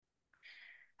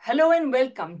Hello and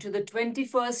welcome to the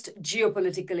 21st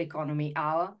Geopolitical Economy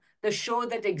Hour, the show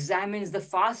that examines the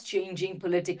fast-changing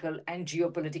political and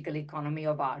geopolitical economy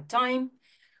of our time.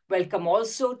 Welcome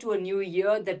also to a new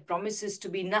year that promises to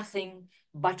be nothing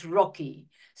but rocky.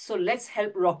 So let's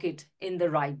help rock it in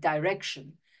the right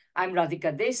direction. I'm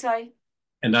Radhika Desai.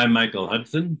 And I'm Michael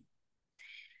Hudson.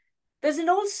 There's an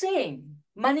old saying,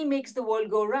 money makes the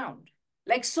world go round.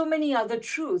 Like so many other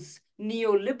truths,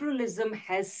 neoliberalism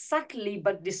has subtly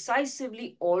but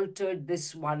decisively altered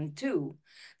this one too.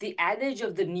 The adage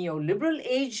of the neoliberal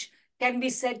age can be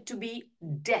said to be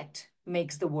debt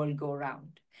makes the world go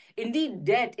round. Indeed,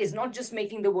 debt is not just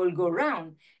making the world go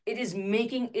round, it is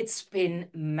making it spin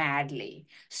madly.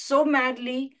 So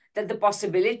madly that the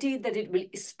possibility that it will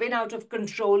spin out of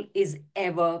control is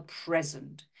ever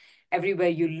present. Everywhere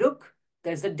you look,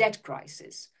 there's a debt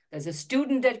crisis. There's a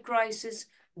student debt crisis.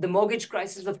 The mortgage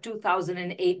crisis of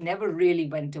 2008 never really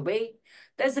went away.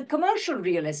 There's a commercial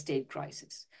real estate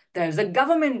crisis. There's a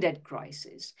government debt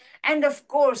crisis. And of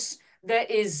course, there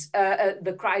is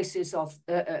the crisis of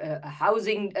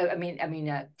housing,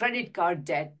 credit card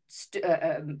debt,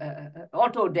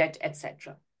 auto debt,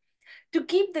 etc. To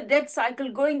keep the debt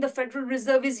cycle going, the Federal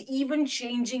Reserve is even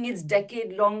changing its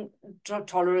decade-long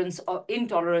tolerance or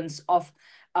intolerance of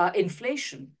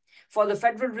inflation. For the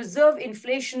Federal Reserve,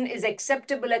 inflation is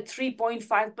acceptable at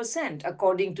 3.5%,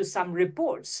 according to some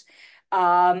reports.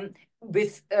 It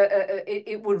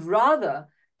would rather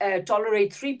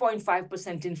tolerate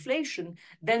 3.5% inflation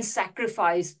than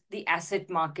sacrifice the asset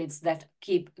markets that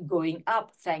keep going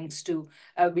up thanks to,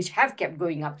 which have kept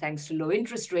going up thanks to low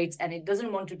interest rates, and it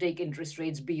doesn't want to take interest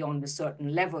rates beyond a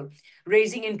certain level.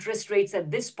 Raising interest rates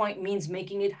at this point means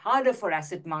making it harder for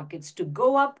asset markets to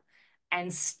go up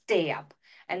and stay up.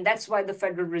 And that's why the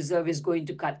Federal Reserve is going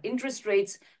to cut interest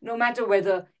rates, no matter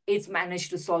whether it's managed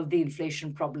to solve the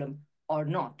inflation problem or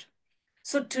not.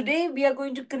 So today we are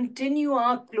going to continue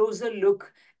our closer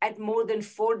look at more than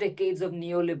 4 decades of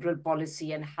neoliberal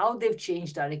policy and how they've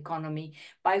changed our economy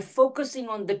by focusing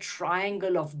on the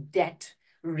triangle of debt,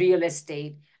 real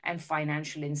estate, and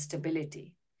financial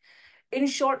instability. In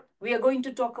short, we are going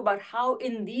to talk about how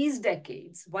in these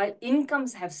decades, while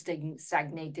incomes have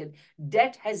stagnated,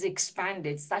 debt has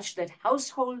expanded such that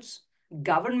households,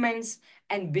 governments,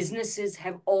 and businesses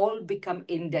have all become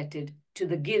indebted to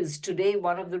the gills. Today,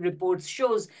 one of the reports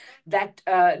shows that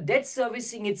debt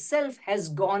servicing itself has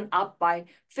gone up by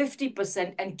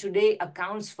 50% and today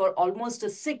accounts for almost a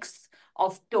sixth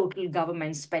of total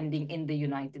government spending in the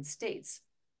United States.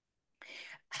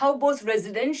 How both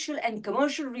residential and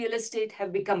commercial real estate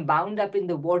have become bound up in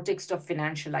the vortex of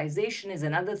financialization is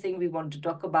another thing we want to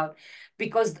talk about,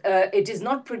 because it is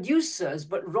not producers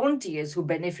but rentiers who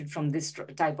benefit from this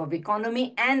type of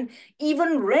economy, and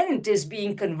even rent is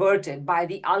being converted by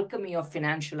the alchemy of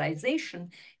financialization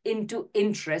into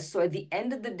interest. So at the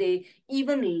end of the day,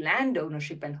 even land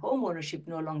ownership and home ownership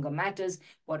no longer matters.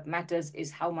 What matters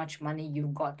is how much money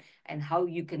you've got and how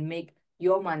you can make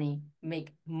your money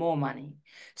make more money.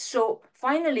 So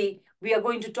finally, we are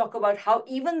going to talk about how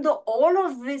even though all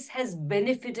of this has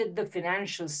benefited the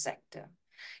financial sector,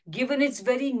 given its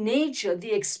very nature,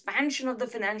 the expansion of the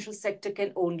financial sector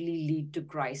can only lead to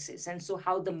crisis. And so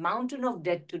how the mountain of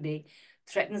debt today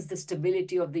threatens the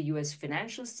stability of the US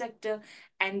financial sector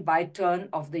and by turn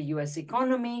of the US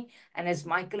economy. And as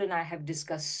Michael and I have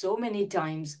discussed so many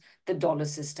times, the dollar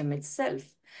system itself.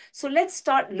 So let's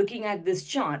start looking at this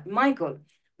chart. Michael,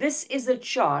 this is a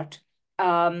chart.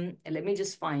 Let me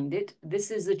just find it.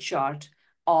 This is a chart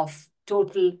of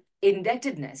total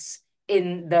indebtedness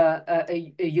in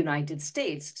the United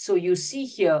States. So you see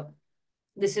here,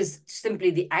 this is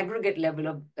simply the aggregate level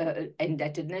of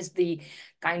indebtedness. The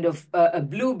kind of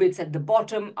blue bits at the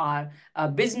bottom are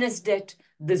business debt.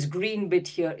 This green bit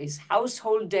here is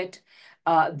household debt.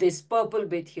 This purple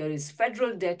bit here is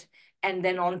federal debt. And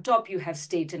then on top, you have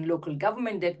state and local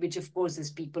government debt, which, of course, as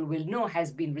people will know,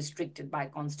 has been restricted by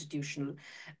constitutional,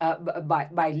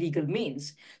 by legal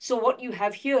means. So what you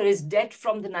have here is debt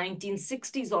from the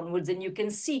 1960s onwards. And you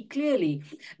can see clearly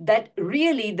that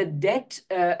really the debt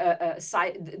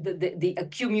the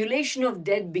accumulation of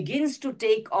debt begins to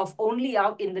take off only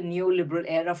out in the neoliberal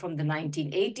era from the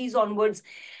 1980s onwards.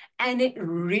 And it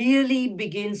really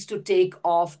begins to take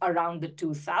off around the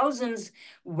 2000s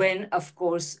when, of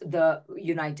course, the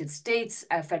United States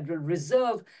Federal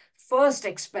Reserve first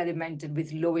experimented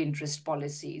with low interest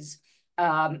policies.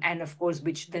 And of course,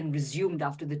 which then resumed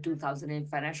after the 2008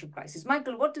 financial crisis.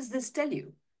 Michael, what does this tell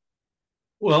you?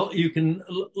 Well, you can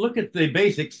look at the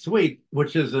basic sweep,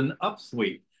 which is an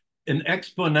upsweep, an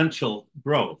exponential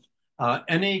growth.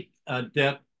 Any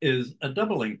debt is a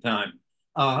doubling time.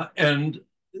 And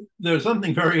there's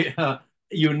something very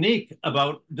unique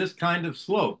about this kind of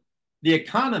slope. The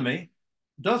economy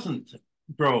doesn't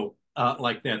grow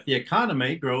like that. The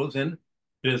economy grows in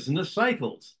business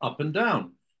cycles, up and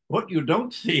down. What you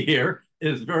don't see here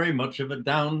is very much of a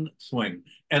downswing.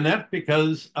 And that's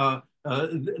because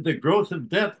the growth of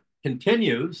debt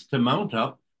continues to mount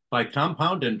up by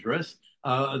compound interest.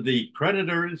 The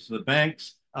creditors, the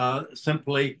banks,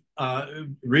 simply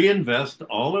reinvest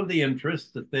all of the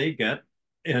interest that they get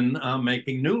in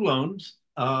making new loans,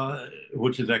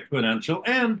 which is exponential,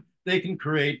 and they can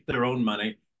create their own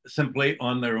money simply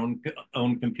on their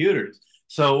own computers.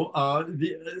 So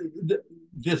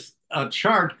this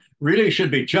chart really should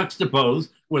be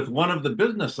juxtaposed with one of the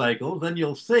business cycles, and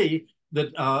you'll see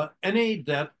that any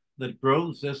debt that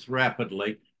grows this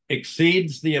rapidly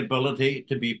exceeds the ability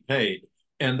to be paid.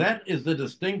 And that is the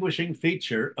distinguishing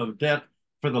feature of debt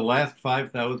for the last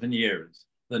 5,000 years.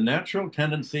 The natural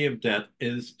tendency of debt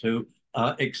is to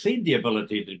exceed the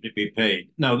ability to be paid.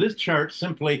 Now, this chart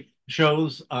simply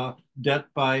shows debt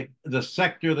by the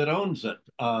sector that owns it,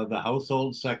 the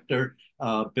household sector,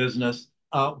 business.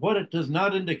 What it does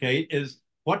not indicate is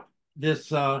what this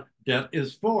debt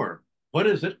is for. What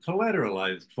is it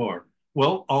collateralized for?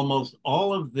 Well, almost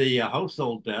all of the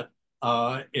household debt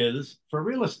is for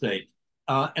real estate.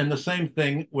 And the same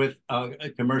thing with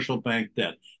commercial bank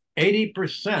debt.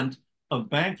 80% of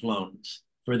bank loans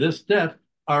for this debt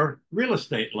are real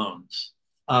estate loans.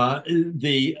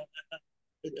 The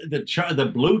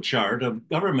blue chart of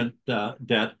government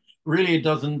debt really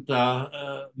doesn't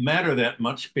matter that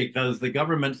much because the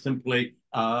government simply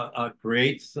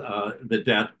creates the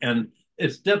debt, and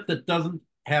it's debt that doesn't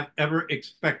ever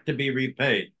expect to be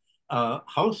repaid.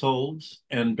 Households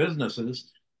and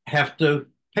businesses have to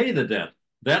pay the debt.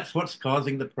 That's what's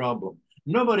causing the problem.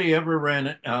 Nobody ever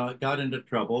got into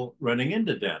trouble running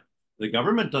into debt. The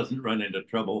government doesn't run into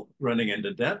trouble running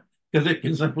into debt because it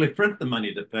can simply print the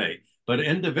money to pay. But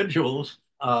individuals,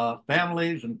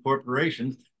 families, and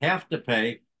corporations have to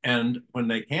pay, and when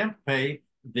they can't pay,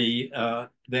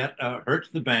 that hurts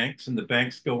the banks, and the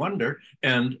banks go under.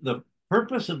 And the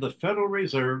purpose of the Federal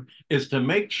Reserve is to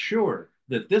make sure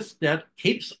that this debt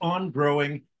keeps on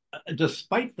growing,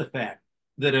 despite the fact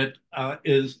that it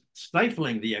is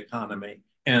stifling the economy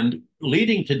and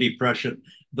leading to depression.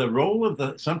 The role of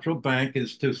the central bank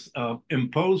is to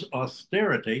impose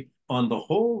austerity on the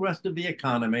whole rest of the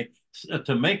economy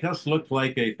to make us look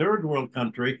like a third world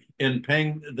country in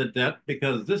paying the debt,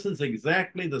 because this is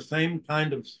exactly the same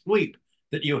kind of sweep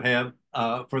that you have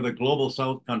for the global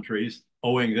South countries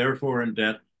owing their foreign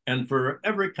debt, and for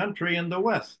every country in the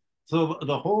West. So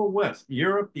the whole West,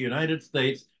 Europe, the United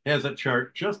States, has a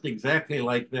chart just exactly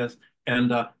like this,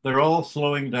 and they're all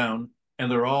slowing down, and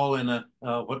they're all in a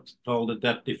what's called a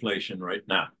debt deflation right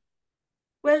now.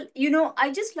 Well,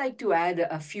 I just like to add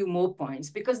a few more points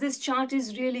because this chart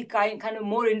is really kind of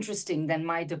more interesting than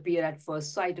might appear at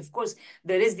first sight. Of course,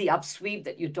 there is the upsweep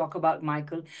that you talk about,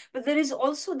 Michael, but there is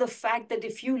also the fact that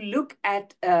if you look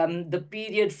at the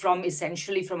period from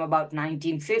essentially from about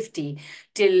 1950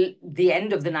 till the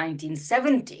end of the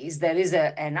 1970s, there is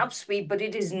an upsweep, but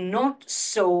it is not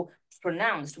so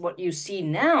pronounced. What you see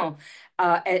now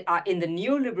in the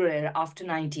neoliberal era after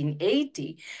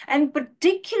 1980, and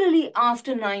particularly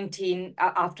after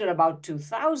about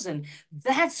 2000,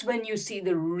 that's when you see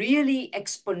the really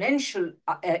exponential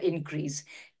increase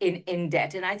in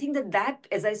debt. And I think that,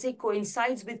 as I say,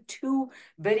 coincides with two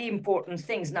very important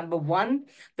things. Number one,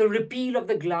 the repeal of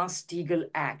the Glass-Steagall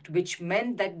Act, which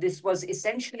meant that this was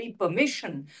essentially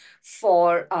permission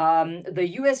for the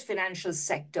US financial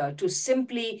sector to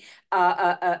simply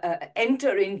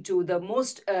enter into the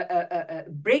most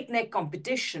breakneck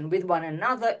competition with one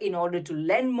another in order to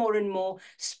lend more and more,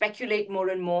 speculate more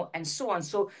and more, and so on.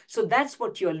 So that's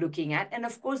what you're looking at. And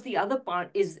of course, the other part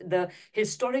is the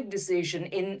historic decision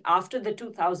after the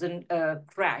 2000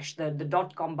 crash, the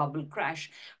dot-com bubble crash,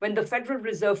 when the Federal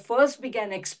Reserve first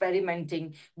began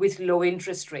experimenting with low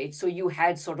interest rates. So you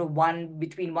had sort of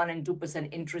between 1% and 2%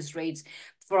 interest rates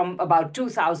from about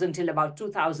 2000 till about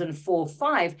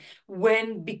 2004-05,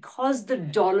 because the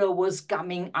dollar was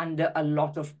coming under a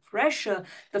lot of pressure,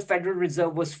 the Federal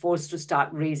Reserve was forced to start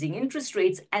raising interest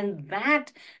rates. And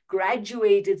that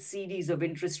graduated series of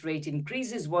interest rate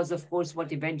increases was, of course,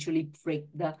 what eventually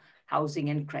pricked the housing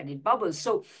and credit bubbles.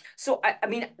 So I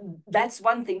mean, that's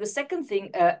one thing. The second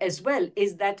thing as well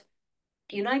is that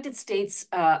United States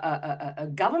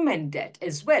government debt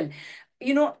as well.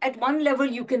 At one level,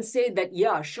 you can say that,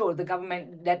 yeah, sure, the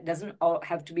government debt doesn't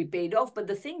have to be paid off. But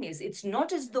the thing is, it's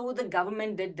not as though the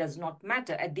government debt does not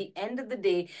matter. At the end of the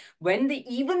day,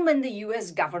 even when the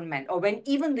US government, or when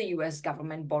even the US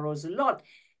government borrows a lot,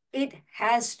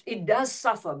 it does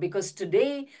suffer because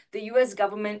today the US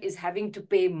government is having to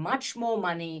pay much more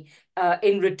money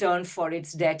in return for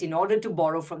its debt in order to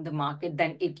borrow from the market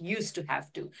than it used to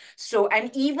have to. So, and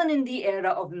even in the era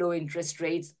of low interest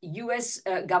rates, US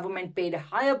government paid a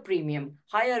higher premium,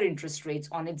 higher interest rates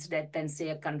on its debt than, say,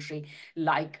 a country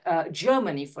like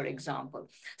Germany, for example.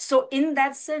 So in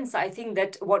that sense, I think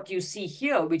that what you see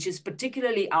here, which is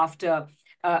particularly after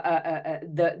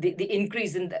the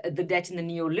increase in the debt in the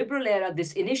neoliberal era,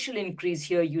 this initial increase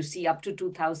here you see up to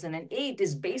 2008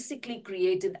 is basically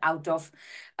created out of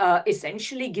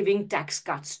essentially giving tax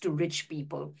cuts to rich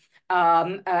people.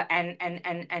 And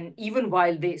even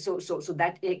while they so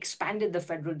that expanded the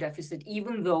federal deficit,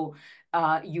 even though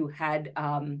you had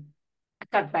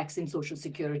cutbacks in social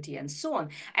security and so on.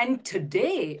 And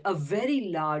today, a very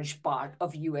large part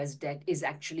of US debt is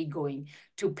actually going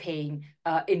to paying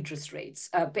interest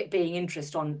rates, paying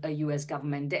interest on US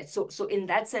government debt. So in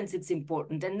that sense, it's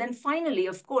important. And then finally,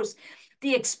 of course,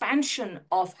 the expansion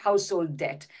of household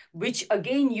debt, which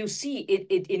again, you see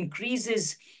it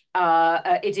increases.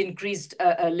 It increased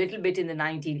a little bit in the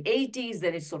 1980s,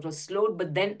 then it sort of slowed,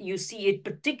 but then you see it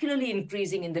particularly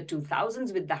increasing in the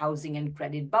 2000s with the housing and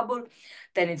credit bubble.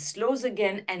 Then it slows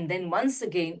again, and then once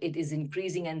again it is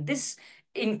increasing. And this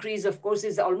increase, of course,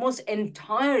 is almost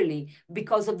entirely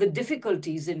because of the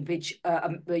difficulties in which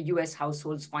US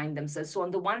households find themselves. So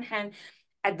on the one hand,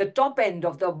 at the top end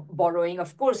of the borrowing,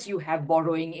 of course, you have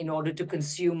borrowing in order to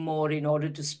consume more, in order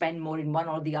to spend more in one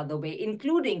or the other way,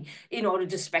 including in order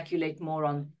to speculate more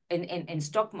on in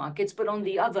stock markets. But on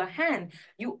the other hand,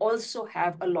 you also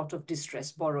have a lot of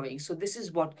distressed borrowing. So this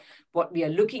is what we are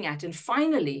looking at. And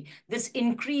finally, this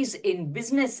increase in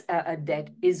business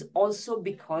debt is also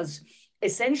because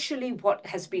essentially what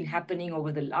has been happening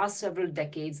over the last several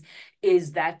decades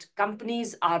is that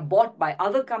companies are bought by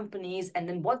other companies, and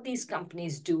then what these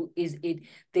companies do is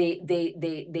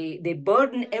they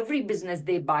burden every business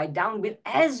they buy down with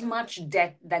as much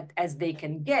debt that as they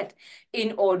can get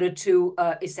in order to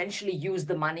essentially use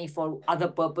the money for other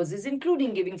purposes,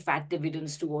 including giving fat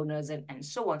dividends to owners and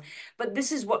so on. But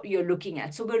this is what you're looking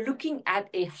at. So we're looking at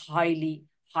a highly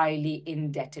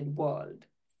indebted world.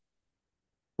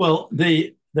 Well,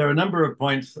 there are a number of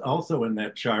points also in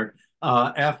that chart.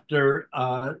 After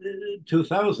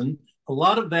 2000, a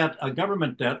lot of that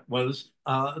government debt was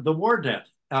the war debt,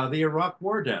 the Iraq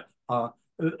war debt.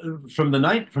 From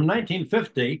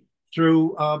 1950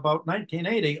 through about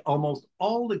 1980, almost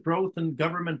all the growth in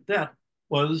government debt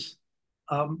was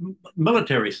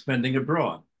military spending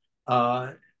abroad.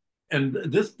 And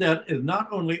this debt is not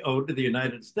only owed to the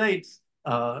United States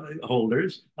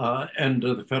holders and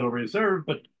to the Federal Reserve,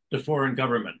 but to foreign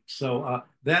government. So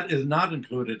that is not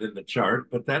included in the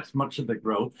chart, but that's much of the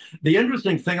growth. The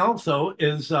interesting thing also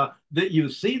is that you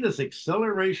see this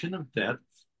acceleration of debt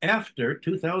after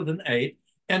 2008,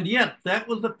 and yet that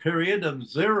was a period of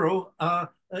zero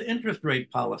interest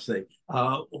rate policy.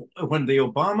 When the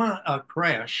Obama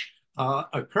crash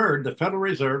occurred, the Federal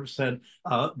Reserve said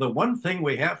the one thing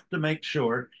we have to make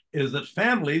sure is that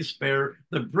families bear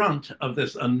the brunt of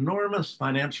this enormous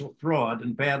financial fraud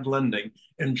and bad lending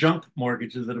and junk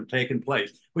mortgages that have taken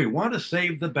place. We want to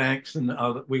save the banks, and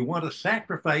we want to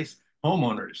sacrifice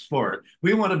homeowners for it.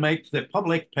 We want to make the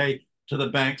public pay to the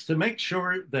banks to make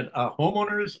sure that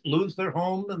homeowners lose their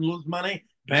home and lose money,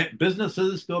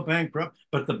 businesses go bankrupt,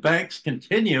 but the banks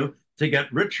continue to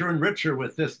get richer and richer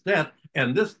with this debt,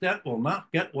 and this debt will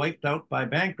not get wiped out by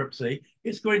bankruptcy.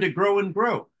 It's going to grow and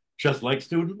grow, just like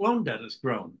student loan debt has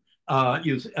grown.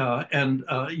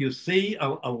 You see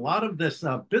a lot of this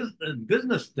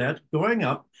business debt going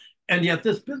up, and yet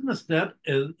this business debt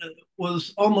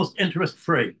was almost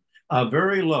interest-free,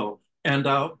 very low. And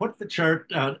what the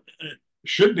chart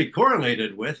should be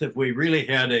correlated with, if we really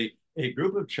had a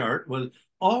group of chart, was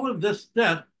all of this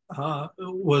debt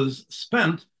was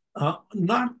spent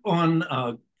not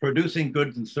on producing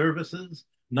goods and services,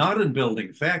 not in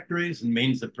building factories and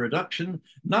means of production,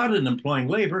 not in employing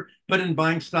labor, but in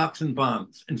buying stocks and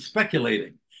bonds and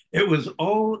speculating. It was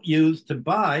all used to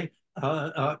buy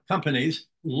companies,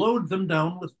 load them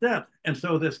down with debt. And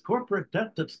so this corporate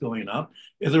debt that's going up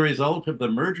is a result of the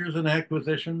mergers and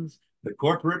acquisitions, the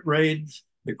corporate raids,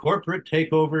 the corporate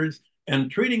takeovers,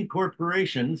 and treating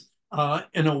corporations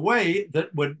in a way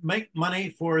that would make money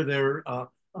for their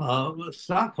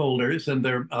stockholders and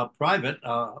their private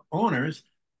owners,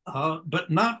 but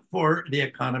not for the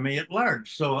economy at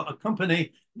large. So a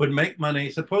company would make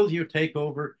money. Suppose you take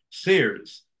over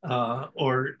Sears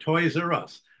or Toys R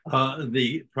Us.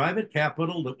 The private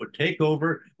capital that would take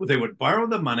over, they would borrow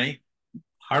the money,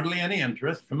 hardly any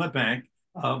interest from a bank,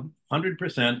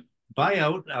 100%. buy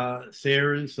out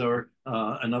Sears or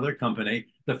another company,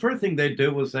 the first thing they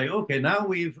do was say, okay, now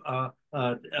we've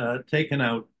taken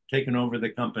over the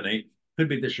company. Could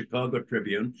be the Chicago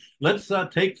Tribune. Let's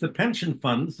take the pension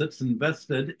funds that's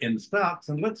invested in stocks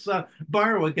and let's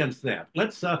borrow against that.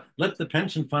 Let's let the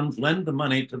pension funds lend the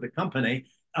money to the company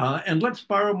and let's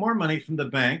borrow more money from the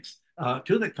banks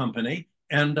to the company.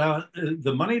 And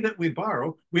the money that we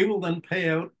borrow, we will then pay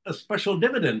out a special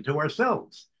dividend to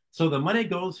ourselves. So the money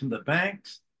goes from the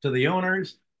banks to the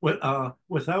owners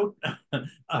without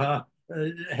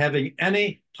having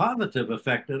any positive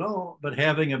effect at all, but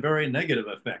having a very negative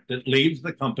effect. It leaves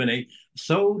the company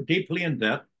so deeply in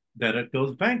debt that it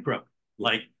goes bankrupt,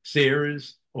 like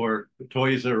Sears or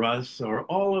Toys R Us or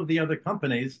all of the other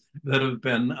companies that have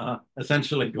been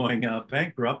essentially going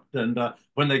bankrupt. And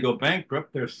when they go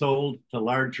bankrupt, they're sold to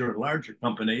larger and larger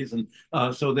companies. And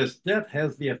so this debt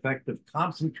has the effect of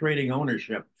concentrating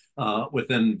ownership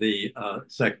within the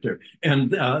sector.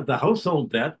 And the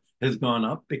household debt has gone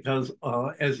up because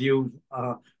as you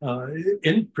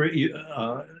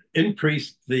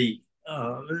increased the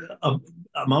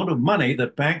amount of money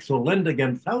that banks will lend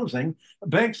against housing,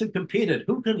 banks have competed.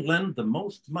 Who can lend the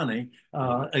most money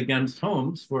against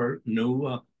homes for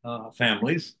new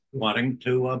families wanting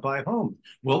to buy homes?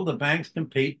 Well, the banks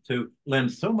compete to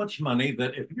lend so much money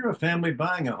that if you're a family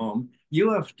buying a home,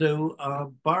 you have to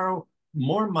borrow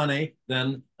more money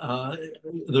than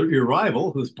your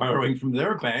rival who's borrowing from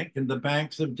their bank, and the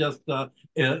banks have just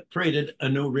created a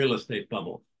new real estate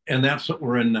bubble. And that's what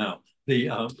we're in now. The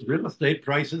real estate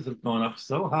prices have gone up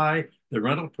so high, the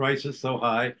rental prices so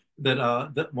high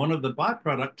that one of the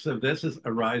byproducts of this is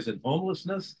a rise in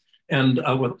homelessness. And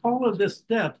with all of this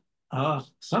debt,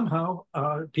 somehow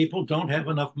people don't have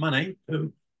enough money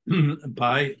to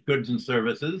buy goods and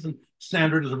services, and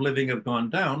standards of living have gone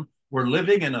down. We're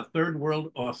living in a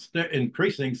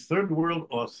increasing third world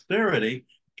austerity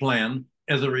plan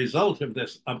as a result of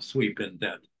this upsweep in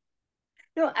debt.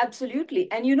 No, absolutely.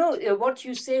 And what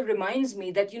you say reminds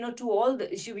me that, to all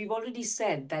the issue, we've already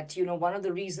said that, one of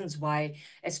the reasons why,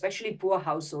 especially poor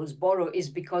households borrow is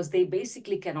because they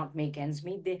basically cannot make ends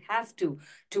meet. They have to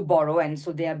borrow. And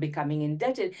so they are becoming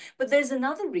indebted. But there's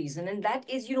another reason. And that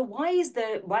is, why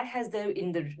has there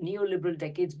in the neoliberal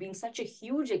decades been such a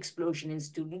huge explosion in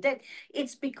student debt?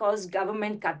 It's because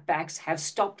government cutbacks have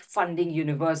stopped funding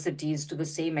universities to the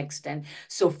same extent.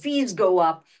 So fees go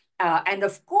up. And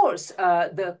of course,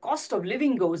 the cost of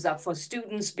living goes up for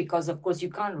students because, of course, you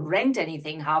can't rent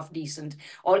anything half decent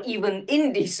or even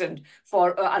indecent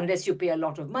for unless you pay a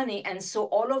lot of money. And so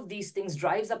all of these things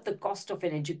drives up the cost of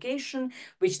an education,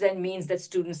 which then means that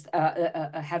students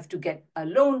have to get a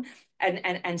loan.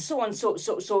 And so on.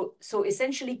 So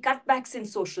essentially cutbacks in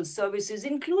social services,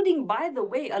 including, by the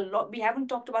way, a lot, we haven't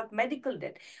talked about medical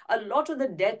debt. A lot of the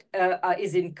debt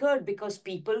is incurred because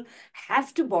people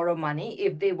have to borrow money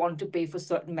if they want to pay for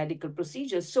certain medical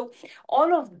procedures. So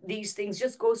all of these things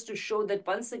just goes to show that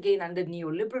once again, under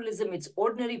neoliberalism, it's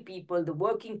ordinary people, the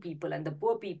working people and the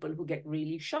poor people who get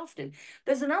really shafted.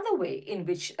 There's another way in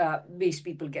which these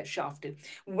people get shafted.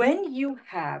 When you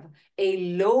have a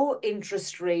low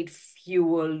interest rate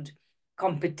fueled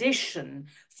competition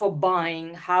for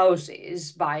buying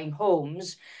houses, buying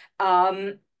homes,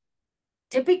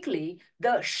 typically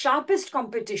the sharpest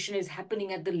competition is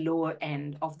happening at the lower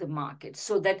end of the market,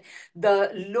 so that the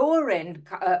lower end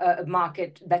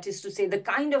market, that is to say the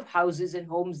kind of houses and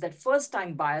homes that first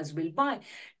time buyers will buy,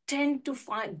 tend to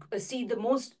see the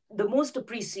most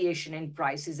appreciation in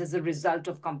prices as a result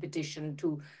of competition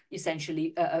to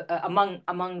essentially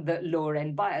among the lower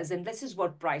end buyers. And this is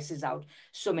what prices out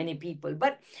so many people.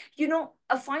 But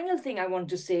a final thing I want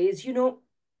to say is,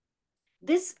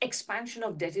 this expansion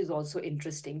of debt is also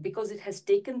interesting because it has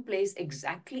taken place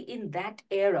exactly in that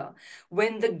era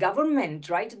when the government,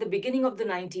 right at the beginning of the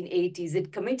 1980s,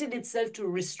 it committed itself to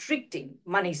restricting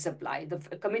money supply,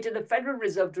 committed the Federal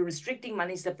Reserve to restricting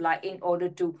money supply in order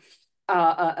to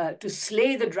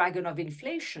slay the dragon of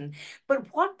inflation. But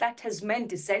what that has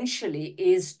meant essentially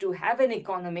is to have an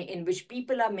economy in which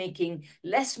people are making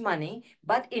less money,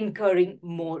 but incurring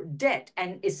more debt.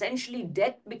 And essentially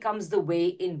debt becomes the way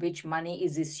in which money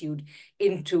is issued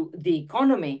into the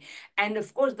economy. And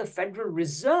of course, the Federal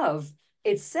Reserve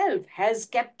itself has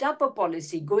kept up a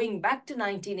policy going back to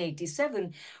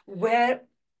 1987, where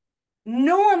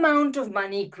no amount of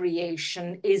money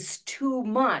creation is too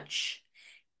much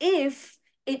if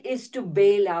It is to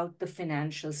bail out the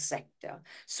financial sector.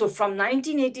 So from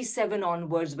 1987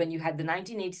 onwards, when you had the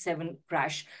 1987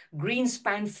 crash,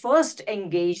 Greenspan first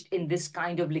engaged in this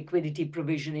kind of liquidity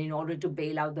provision in order to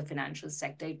bail out the financial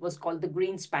sector. It was called the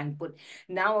Greenspan put.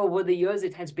 Now, over the years,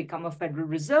 it has become a Federal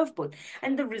Reserve put.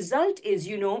 And the result is,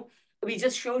 we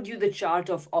just showed you the chart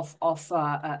of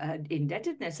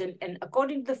indebtedness. And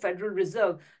according to the Federal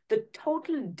Reserve, the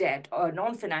total debt or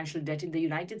non-financial debt in the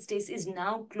United States is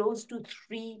now close to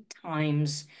 3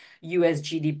 times US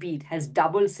GDP. It has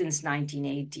doubled since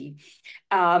 1980.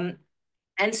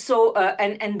 And so,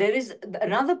 and there is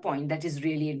another point that is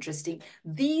really interesting.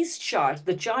 These charts,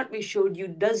 the chart we showed you,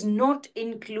 does not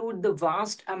include the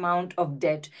vast amount of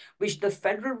debt which the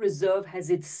Federal Reserve has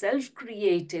itself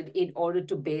created in order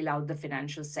to bail out the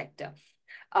financial sector.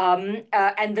 And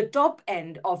the top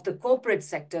end of the corporate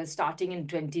sector starting in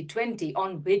 2020,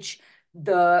 on which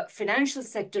the financial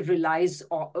sector relies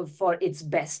for its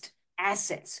best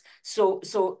assets. So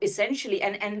essentially,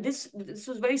 and this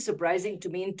was very surprising to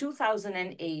me. In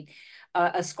 2008,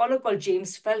 a scholar called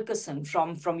James Felkerson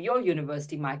from your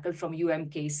university, Michael, from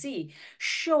UMKC,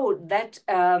 showed that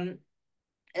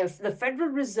if the Federal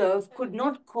Reserve could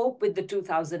not cope with the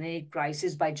 2008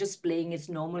 crisis by just playing its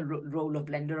normal role of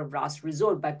lender of last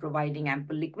resort by providing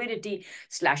ample liquidity,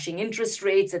 slashing interest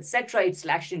rates, etc. It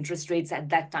slashed interest rates at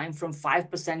that time from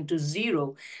 5% to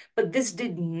 0. But this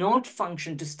did not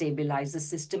function to stabilize the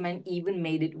system and even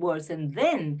made it worse. And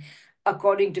then,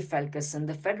 according to Felkerson,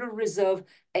 the Federal Reserve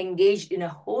engaged in a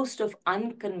host of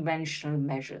unconventional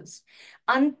measures,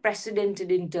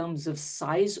 unprecedented in terms of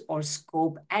size or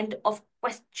scope and of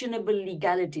questionable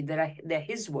legality. They're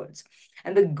his words.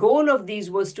 And the goal of these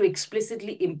was to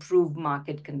explicitly improve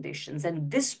market conditions.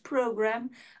 And this program,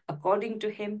 according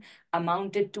to him,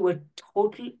 amounted to a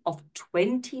total of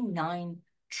 $29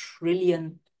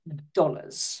 trillion.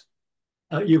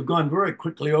 You've gone very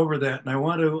quickly over that, and I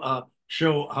want to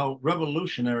show how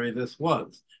revolutionary this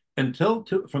was.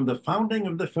 From the founding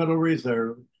of the Federal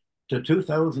Reserve to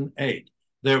 2008,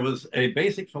 there was a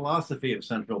basic philosophy of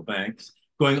central banks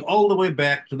going all the way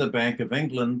back to the Bank of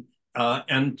England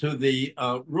and to the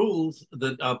rules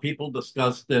that people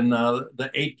discussed in the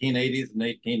 1880s and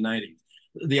 1890s.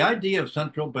 The idea of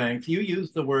central banks, you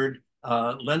used the word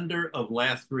lender of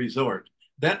last resort.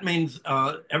 That means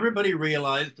everybody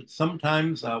realized that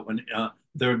sometimes when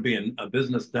there would be a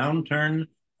business downturn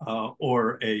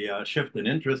or a shift in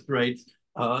interest rates,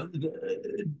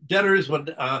 debtors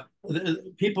would,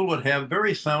 people would have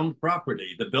very sound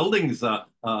property. The buildings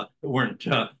weren't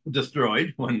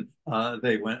destroyed when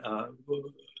they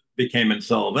became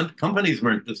insolvent. Companies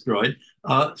weren't destroyed.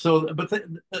 But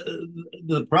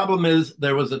the problem is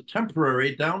there was a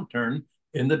temporary downturn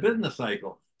in the business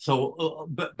cycle. So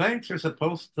banks are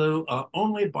supposed to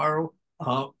only borrow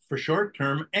for short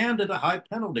term and at a high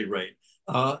penalty rate.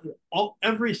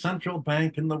 Every central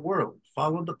bank in the world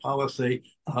followed the policy.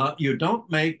 You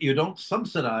don't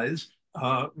subsidize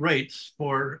rates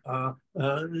for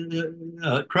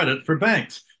credit for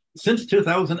banks. Since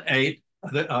 2008,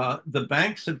 the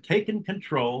banks have taken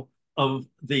control of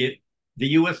the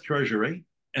U.S. Treasury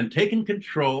and taken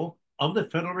control of the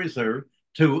Federal Reserve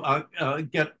to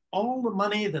get all the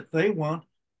money that they want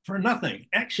for nothing.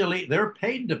 Actually, they're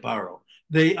paid to borrow.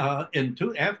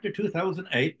 After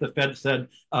 2008, the Fed said,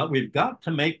 we've got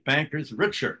to make bankers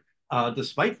richer,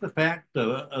 despite the fact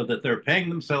that they're paying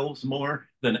themselves more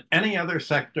than any other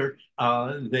sector.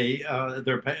 They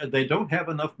don't have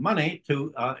enough money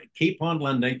to keep on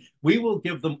lending. We will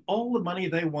give them all the money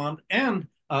they want, and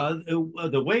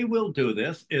the way we'll do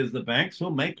this is the banks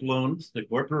will make loans to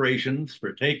corporations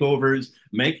for takeovers,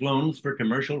 make loans for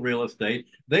commercial real estate.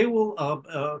 They will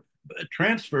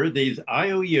transfer these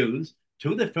IOUs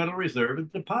to the Federal Reserve as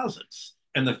deposits.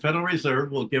 And the Federal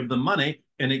Reserve will give them money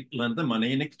and lend the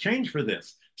money in exchange for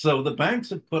this. So the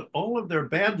banks have put all of their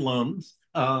bad loans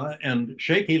and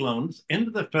shaky loans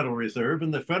into the Federal Reserve,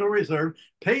 and the Federal Reserve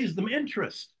pays them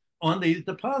interest on these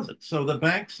deposits. So the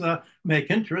banks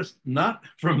make interest not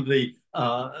from the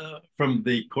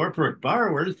corporate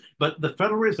borrowers, but the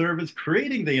Federal Reserve is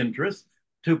creating the interest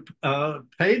to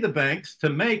pay the banks to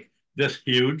make this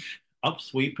huge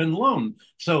upsweep in loan.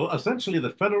 So essentially,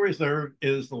 the Federal Reserve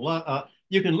is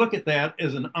you can look at that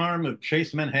as an arm of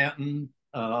Chase Manhattan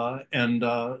and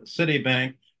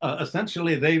Citibank.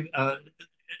 Essentially, they've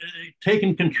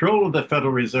taken control of the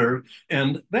Federal Reserve,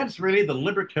 and that's really the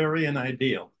libertarian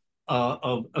ideal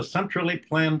of a centrally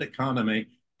planned economy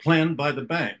planned by the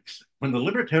banks. When the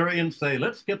libertarians say,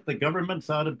 let's get the governments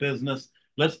out of business,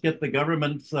 let's get the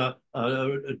governments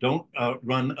don't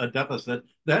run a deficit,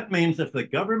 that means if the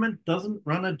government doesn't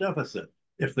run a deficit,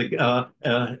 If the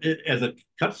as it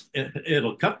cuts,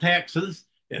 it'll cut taxes.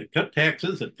 It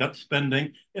cuts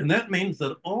spending, and that means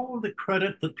that all of the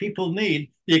credit that people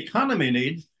need, the economy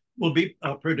needs, will be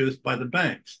produced by the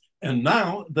banks. And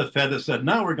now the Fed has said,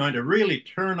 now we're going to really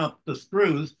turn up the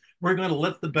screws. We're going to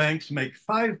let the banks make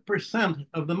 5%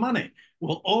 of the money.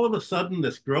 Well, all of a sudden,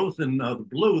 this growth in the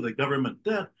blue, the government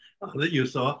debt that you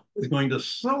saw, is going to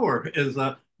soar as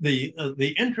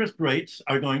the interest rates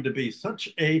are going to be such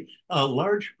a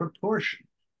large proportion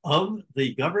of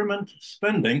the government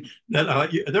spending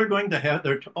that they're going to have,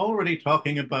 they're already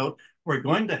talking about, we're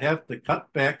going to have to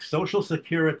cut back Social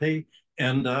Security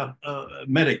and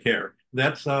Medicare.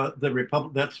 That's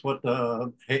That's what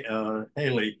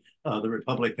Haley, the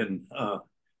Republican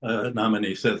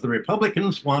nominee, says. The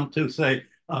Republicans want to say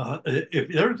if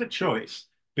there's a choice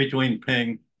between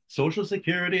paying Social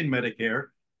Security and Medicare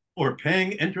or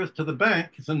paying interest to the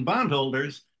banks and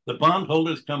bondholders, the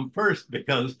bondholders come first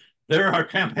because they're our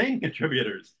campaign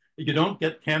contributors. You don't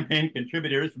get campaign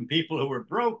contributors from people who are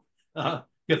broke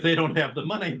because they don't have the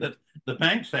money that the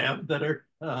banks have that are,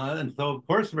 and so of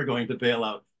course we're going to bail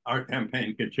out our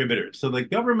campaign contributors. So the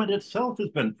government itself has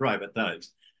been privatized.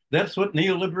 That's what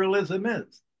neoliberalism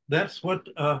is. That's what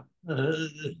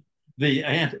the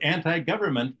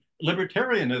anti-government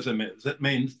libertarianism is. It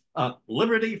means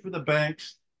liberty for the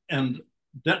banks and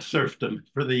debt serfdom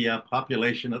for the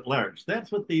population at large.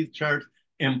 That's what these charts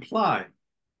imply.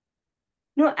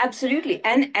 No, absolutely.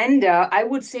 And I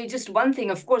would say just one thing,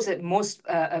 of course, that most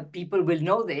people will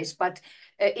know this, but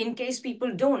in case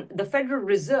people don't, the Federal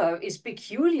Reserve is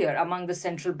peculiar among the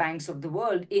central banks of the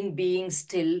world in being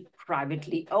still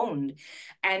privately owned.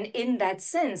 And in that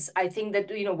sense, I think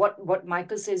that, what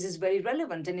Michael says is very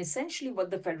relevant. And essentially what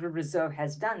the Federal Reserve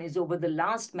has done is over the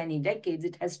last many decades,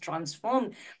 it has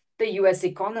transformed the US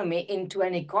economy into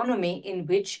an economy in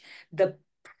which the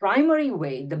primary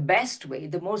way, the best way,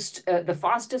 the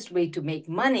fastest way to make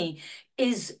money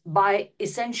is by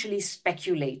essentially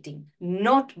speculating,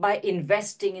 not by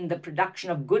investing in the production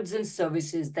of goods and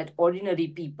services that ordinary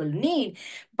people need,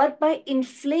 but by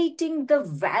inflating the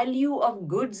value of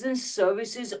goods and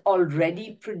services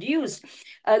already produced.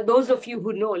 Those of you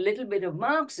who know a little bit of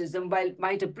Marxism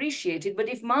might appreciate it, but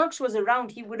if Marx was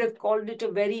around, he would have called it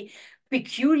a very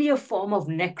peculiar form of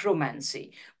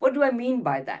necromancy. What do I mean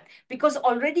by that? Because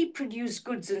already produced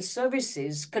goods and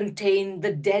services contain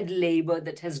the dead labor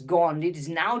that has gone. It is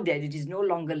now dead. It is no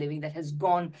longer living, that has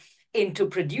gone into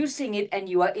producing it, and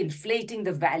you are inflating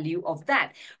the value of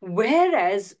that.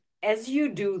 Whereas as you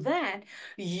do that,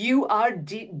 you are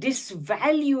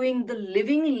disvaluing the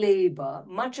living labor,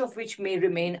 much of which may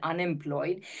remain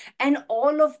unemployed, and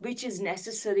all of which is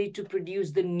necessary to produce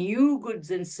the new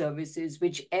goods and services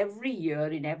which every year,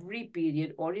 in every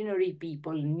period, ordinary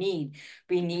people need.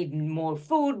 We need more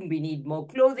food, we need more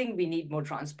clothing, we need more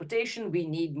transportation, we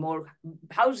need more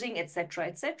housing, etc.,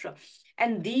 etc.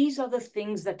 And these are the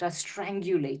things that are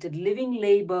strangulated. Living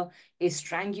labor is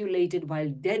strangulated while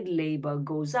dead labor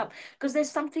goes up. Because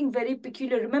there's something very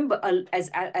peculiar. Remember,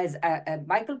 as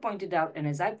Michael pointed out, and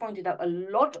as I pointed out, a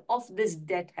lot of this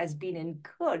debt has been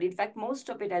incurred. In fact, most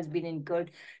of it has been incurred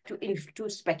to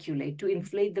speculate, to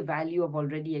inflate the value of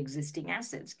already existing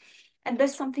assets. And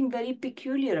there's something very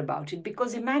peculiar about it,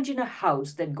 because imagine a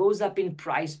house that goes up in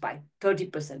price by 30%,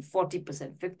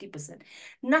 40%, 50%.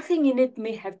 Nothing in it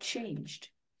may have changed,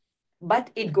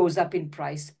 but it goes up in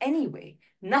price anyway.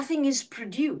 Nothing is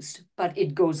produced, but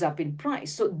it goes up in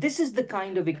price. So this is the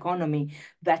kind of economy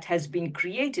that has been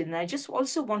created. And I just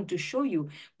also want to show you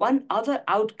one other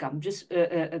outcome, just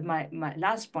my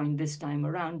last point this time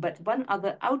around, but one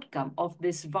other outcome of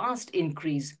this vast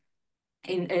increase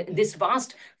in this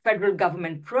vast federal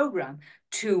government program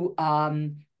to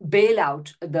bail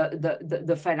out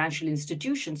the financial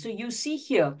institutions. So you see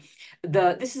here,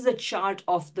 this is a chart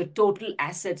of the total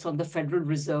assets on the Federal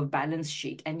Reserve balance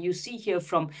sheet. And you see here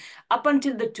from up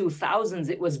until the 2000s,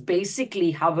 it was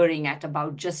basically hovering at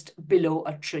about just below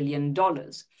 $1 trillion.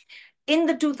 In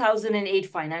the 2008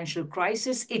 financial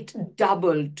crisis, it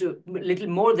doubled to a little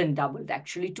more than doubled,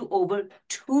 actually, to over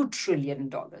 $2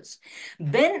 trillion.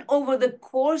 Then over the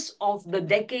course of the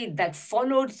decade that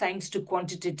followed, thanks to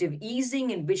quantitative easing,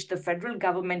 in which the federal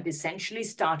government essentially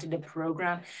started a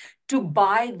program to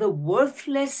buy the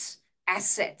worthless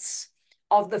assets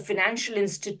of the financial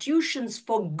institutions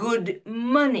for good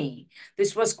money.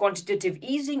 This was quantitative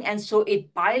easing, and so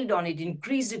it piled on, it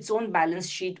increased its own balance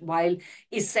sheet while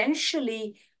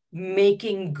essentially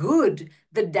making good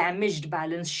the damaged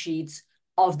balance sheets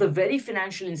of the very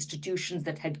financial institutions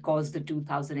that had caused the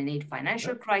 2008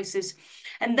 financial crisis.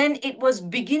 And then it was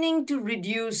beginning to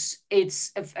reduce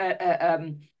its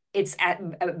its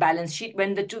balance sheet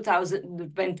when when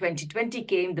 2020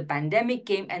 came, the pandemic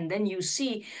came, and then you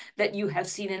see that you have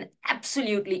seen an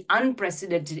absolutely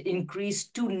unprecedented increase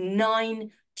to $9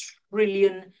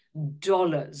 trillion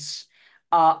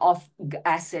of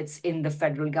assets in the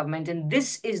federal government. And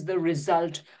this is the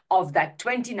result of that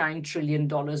 $29 trillion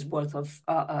worth of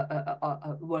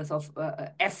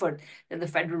effort that the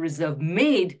Federal Reserve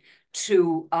made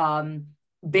to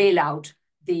bail out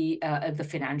the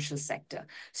financial sector.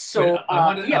 So I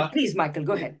want to, yeah, please, Michael,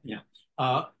 go ahead. Yeah.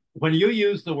 When you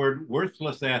use the word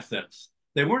worthless assets,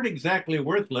 they weren't exactly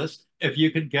worthless if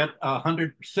you could get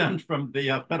 100% from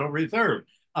the Federal Reserve.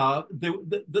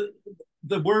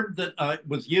 The word that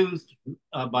was used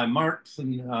by Marx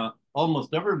and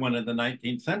almost everyone in the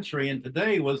 19th century and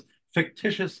today was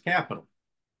fictitious capital.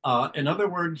 In other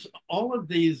words, all of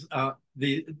these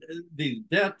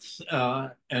debts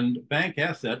and bank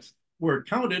assets were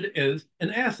counted as an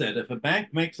asset. If a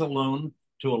bank makes a loan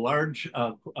to a large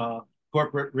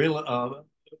corporate real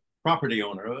property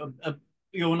owner,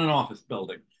 you own an office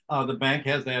building, the bank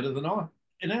has that as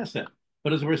an asset.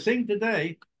 But as we're seeing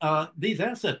today, these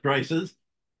asset prices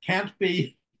can't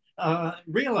be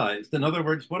realized. In other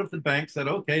words, what if the bank said,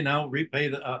 okay, now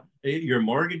repay your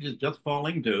mortgage is just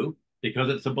falling due because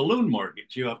it's a balloon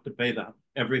mortgage. You have to pay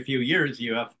every few years,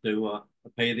 you have to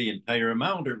pay the entire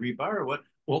amount or reborrow it.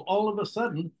 Well, all of a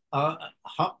sudden,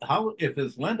 how if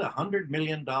it's lent $100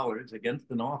 million against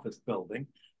an office building,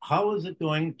 how is it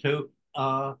going to,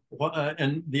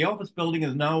 and the office building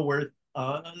is now worth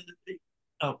 $40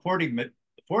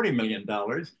 million.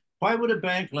 Why would a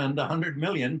bank lend $100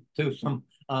 million to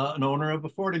an owner of a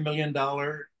 $40 million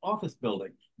office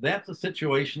building? That's the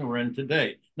situation we're in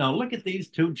today. Now look at these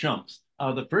two jumps.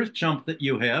 The first jump that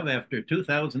you have after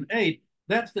 2008,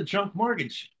 that's the junk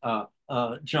mortgage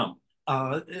jump.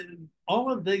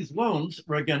 All of these loans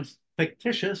were against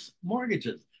fictitious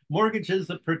mortgages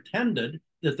that pretended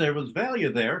that there was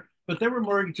value there, but there were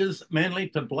mortgages mainly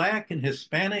to Black and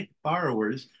Hispanic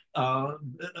borrowers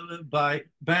by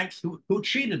banks who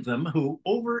cheated them, who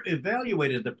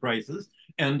over-evaluated the prices,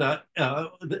 and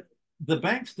the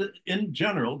banks that, in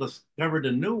general, discovered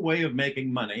a new way of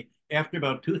making money after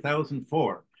about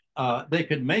 2004. They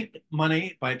could make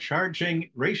money by charging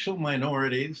racial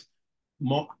minorities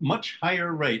much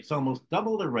higher rates, almost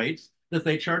double the rates that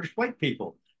they charged white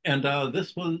people. And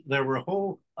there were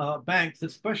whole banks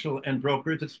that and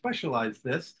brokers that specialized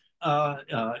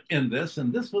in this,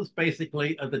 and this was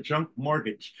basically the junk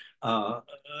mortgage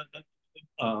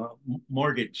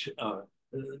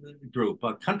group.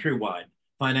 Countrywide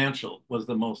Financial was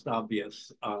the most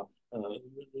obvious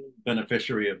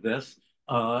beneficiary of this.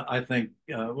 I think,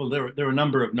 well, there were a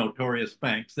number of notorious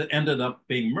banks that ended up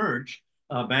being merged.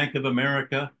 Bank of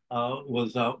America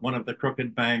was one of the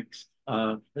crooked banks.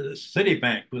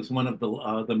 Citibank was one of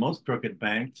the most crooked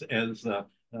banks, as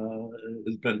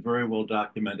has been very well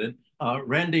documented.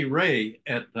 Randy Ray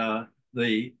at the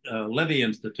Levy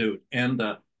Institute and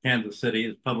Kansas City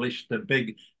has published a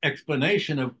big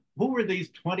explanation of who were these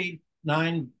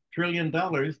 $29 trillion,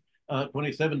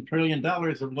 $27 trillion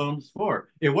of loans for.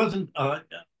 It wasn't,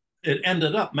 it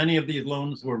ended up, many of these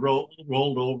loans were rolled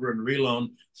over and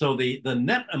reloaned. So the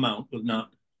net amount was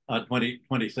not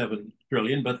 27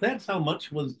 trillion, but that's how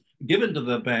much was given to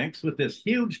the banks with this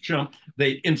huge jump.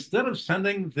 Instead of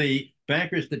sending the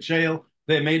bankers to jail,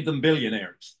 they made them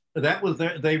billionaires. That was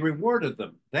they rewarded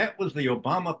them. That was the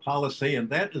Obama policy, and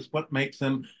that is what makes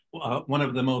him one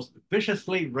of the most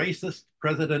viciously racist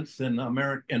presidents in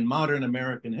modern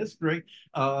American history.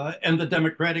 And the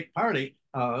Democratic Party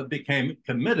became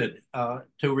committed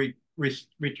to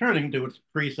returning to its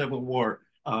pre-Civil War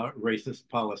racist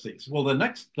policies. Well, the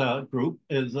next group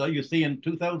is you see in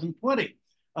 2020,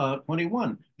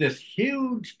 21, this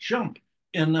huge jump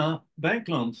in bank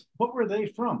loans. What were they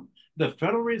from? The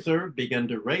Federal Reserve began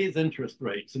to raise interest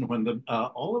rates, and when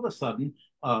all of a sudden,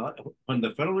 when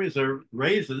the Federal Reserve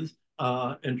raises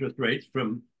interest rates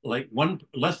from like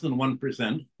less than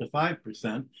 1% to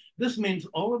 5%, this means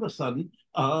all of a sudden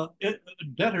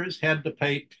debtors had to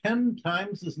pay 10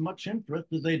 times as much interest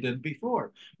as they did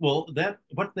before. Well,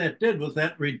 what that did was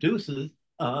that reduces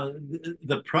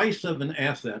the price of an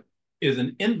asset is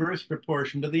an inverse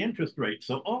proportion to the interest rate.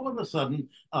 So all of a sudden,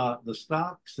 the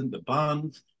stocks and the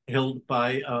bonds held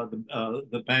by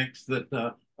the banks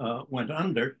that went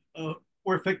under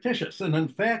were fictitious. And in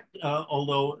fact,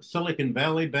 although Silicon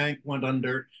Valley Bank went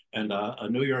under and a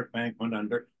New York bank went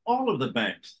under, all of the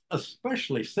banks,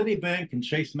 especially Citibank and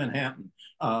Chase Manhattan,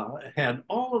 had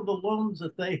all of the loans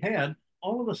that they had,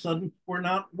 all of a sudden were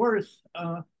not worth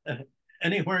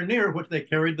anywhere near what they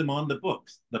carried them on the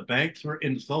books. The banks were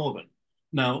insolvent.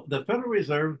 Now, the Federal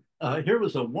Reserve, here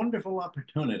was a wonderful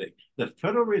opportunity. The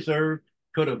Federal Reserve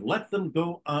could have let them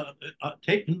go,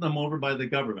 taken them over by the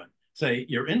government. Say,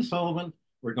 you're insolvent.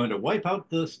 We're going to wipe out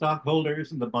the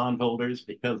stockholders and the bondholders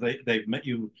because they've met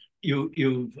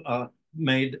you've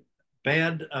made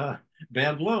bad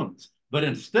bad loans. But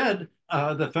instead,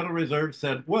 the Federal Reserve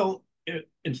said, well,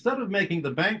 instead of making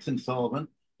the banks insolvent,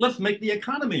 let's make the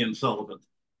economy insolvent.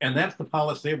 And that's the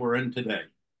policy we're in today.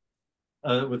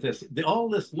 With all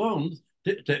this loans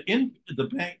to in the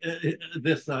bank,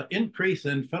 this increase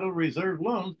in Federal Reserve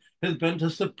loans has been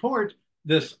to support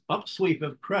this upsweep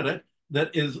of credit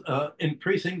that is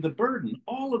increasing the burden.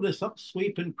 All of this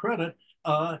upsweep in credit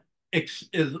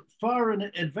is far in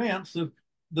advance of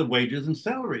the wages and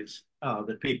salaries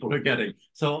that people are getting.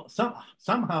 So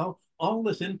somehow all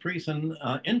this increase in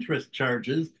interest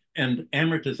charges and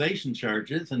amortization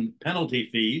charges and penalty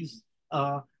fees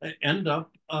end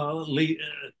up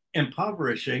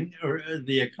impoverishing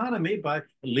the economy by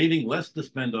leaving less to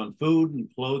spend on food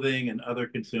and clothing and other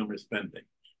consumer spending.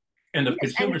 And if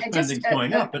Yes, and consumer spending just is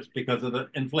going up, it's because of the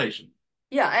inflation.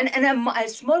 yeah, and a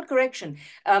small correction.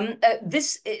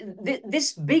 This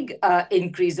big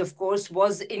increase, of course,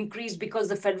 was increased because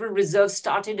the Federal Reserve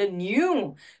started a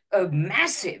new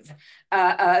massive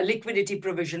liquidity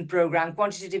provision program,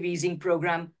 quantitative easing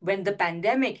program when the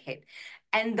pandemic hit.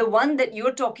 And the one that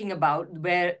you're talking about,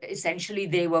 where essentially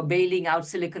they were bailing out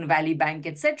Silicon Valley Bank,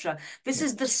 etc., this Yeah.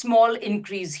 is the small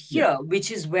increase Yeah. here,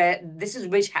 which is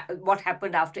what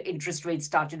happened after interest rates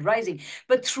started rising.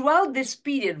 But throughout this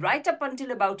period, right up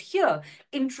until about here,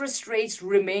 interest rates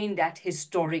remained at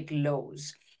historic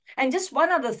lows. And just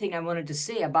one other thing I wanted to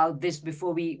say about this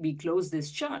before we close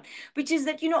this chart, which is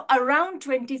that, around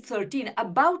 2013,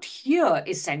 about here,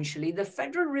 essentially, the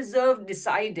Federal Reserve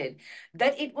decided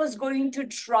that it was going to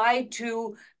try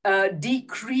to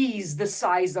decrease the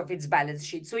size of its balance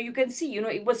sheet. So you can see,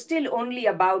 it was still only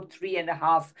about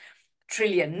 3.5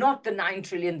 trillion, not the 9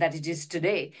 trillion that it is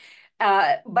today.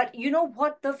 But you know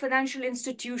what the financial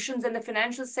institutions and the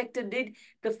financial sector did?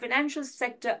 The financial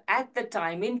sector at the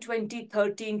time in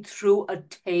 2013 threw a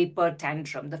taper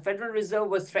tantrum. The Federal Reserve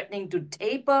was threatening to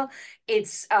taper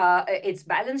its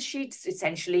balance sheets,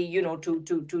 essentially,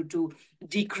 to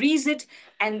decrease it.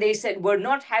 And they said, we're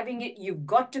not having it. You've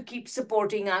got to keep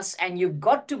supporting us and you've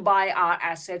got to buy our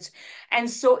assets. And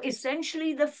so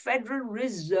essentially the Federal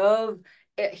Reserve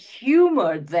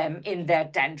humored them in their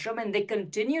tantrum, and they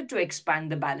continued to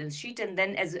expand the balance sheet. And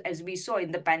then, as we saw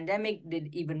in the pandemic,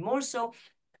 did even more so,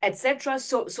 etc.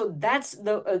 So that's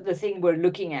the thing we're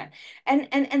looking at.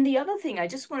 And the other thing I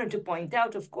just wanted to point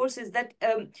out, of course, is that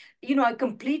I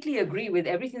completely agree with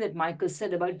everything that Michael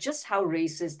said about just how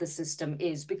racist the system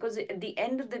is. Because at the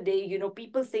end of the day,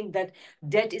 people think that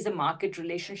debt is a market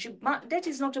relationship. Debt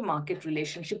is not a market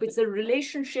relationship. It's a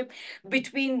relationship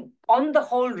between, on the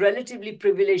whole, relatively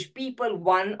privileged people,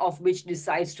 one of which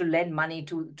decides to lend money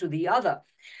to the other.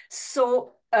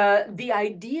 So the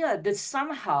idea that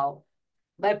somehow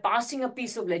by passing a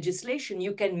piece of legislation,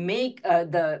 you can make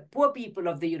the poor people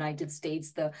of the United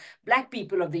States, the Black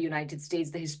people of the United States,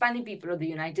 the Hispanic people of the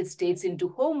United States into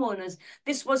homeowners.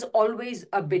 This was always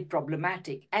a bit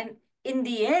problematic. And in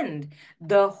the end,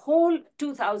 the whole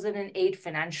 2008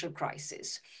 financial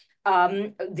crisis,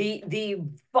 the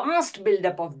vast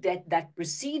buildup of debt that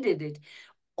preceded it,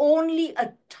 only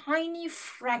a tiny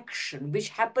fraction, which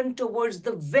happened towards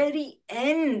the very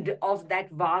end of that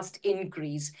vast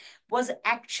increase, was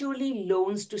actually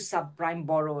loans to subprime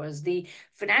borrowers. The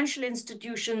financial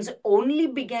institutions only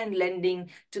began lending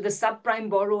to the subprime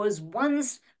borrowers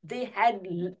once they had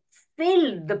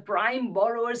filled the prime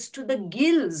borrowers to the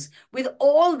gills with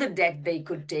all the debt they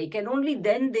could take, and only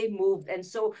then they moved. And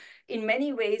so in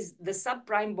many ways, the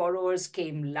subprime borrowers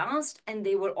came last, and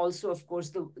they were also, of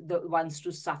course, the ones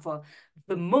to suffer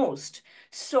the most.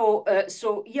 So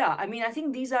yeah, I mean, I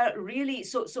think these are really,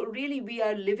 so really we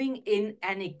are living in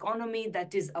an economy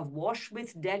that is awash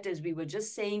with debt, as we were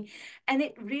just saying, and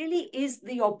it really is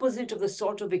the opposite of the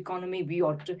sort of economy we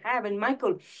ought to have. And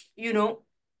Michael,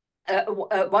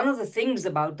 one of the things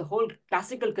about the whole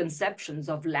classical conceptions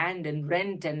of land and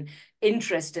rent and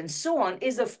interest and so on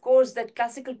is, of course, that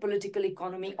classical political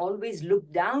economy always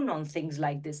looked down on things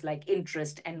like this, like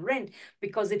interest and rent,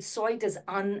 because it saw it as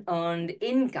unearned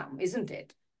income, isn't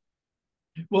it?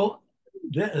 Well,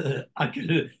 I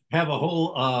could have a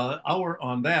whole hour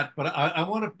on that, but I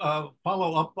want to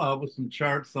follow up with some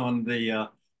charts on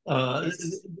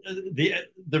Yes.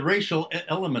 the racial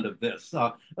element of this. Yes,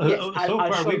 So I'll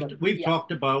far, show we've them. we've Yeah.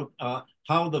 talked about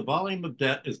how the volume of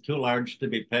debt is too large to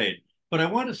be paid. But I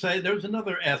want to say there's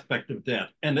another aspect of debt.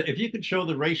 And if you could show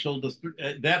the racial,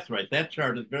 that's right, that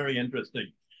chart is very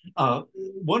interesting.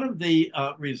 One of the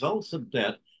results of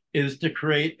debt is to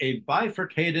create a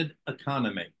bifurcated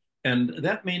economy. And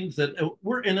that means that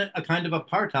we're in a kind of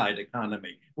apartheid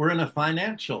economy. We're in a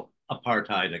financial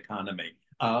apartheid economy.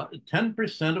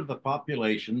 10% of the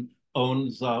population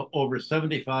owns over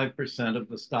 75% of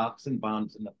the stocks and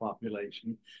bonds in the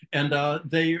population. And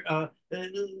they're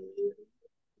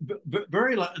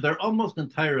almost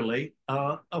entirely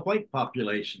a white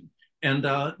population. And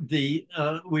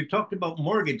we've talked about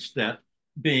mortgage debt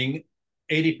being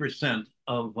 80%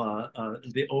 of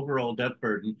the overall debt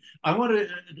burden. I want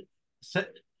to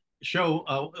show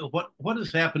what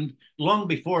has happened long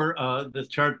before this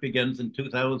chart begins in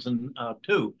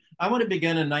 2002. I want to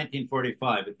begin in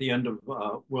 1945 at the end of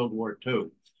World War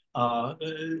II.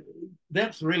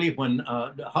 That's really when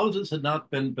houses had not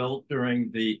been built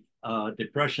during the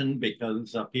Depression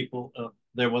because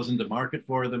there wasn't a market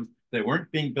for them. They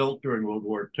weren't being built during World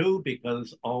War II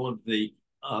because all of the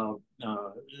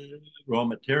raw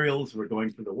materials were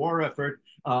going for the war effort.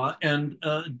 And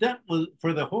debt was,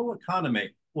 for the whole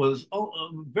economy, was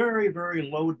very, very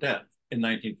low debt in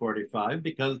 1945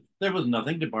 because there was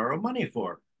nothing to borrow money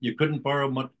for. You couldn't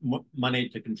borrow money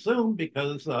to consume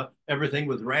because everything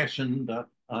was rationed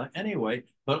anyway.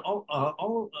 But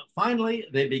finally,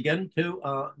 they began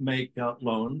to make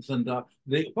loans, and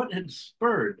what had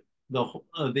spurred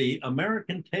the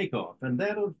American takeoff, and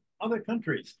that of other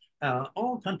countries,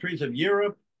 all countries of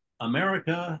Europe,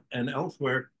 America, and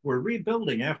elsewhere were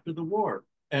rebuilding after the war.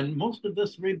 And most of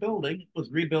this rebuilding was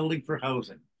rebuilding for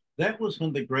housing. That was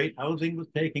when the great housing was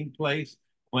taking place,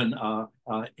 when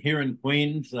here in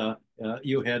Queens,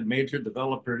 you had major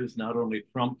developers, not only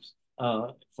Trump's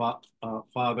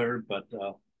father, but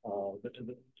all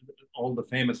the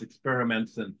famous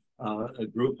experiments and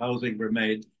group housing were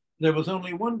made. There was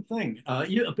only one thing.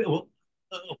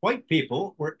 White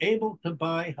people were able to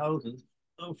buy houses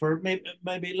for maybe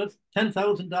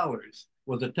 $10,000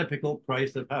 was a typical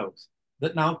price of house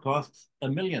that now costs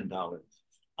 $1 million.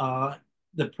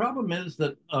 The problem is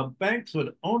that banks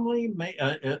would only make,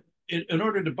 in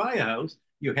order to buy a house,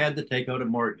 you had to take out a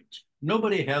mortgage.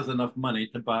 Nobody has enough money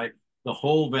to buy the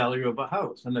whole value of a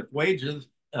house. And if wages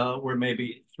were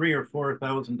maybe $3,000 or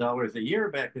 $4,000 a year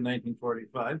back in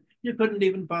 1945, you couldn't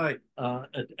even buy a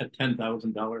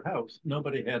 $10,000 house.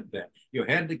 Nobody had that. You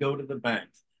had to go to the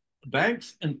banks.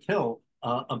 Banks until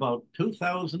about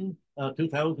 2000,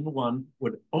 2001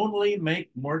 would only make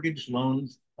mortgage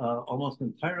loans almost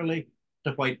entirely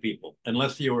to white people,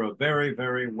 unless you were a very,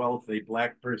 very wealthy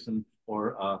Black person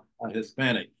or a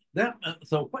Hispanic.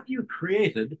 So what you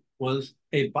created was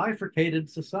a bifurcated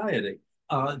society.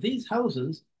 These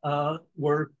houses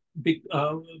were the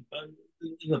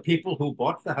people who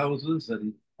bought the houses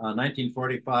in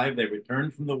 1945. They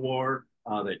returned from the war.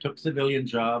 They took civilian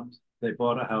jobs. They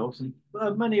bought a house, and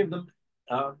many of them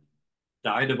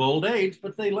died of old age,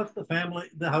 but they left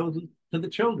the houses to the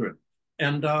children.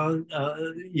 And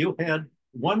you had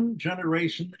one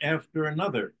generation after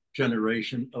another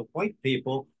generation of white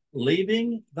people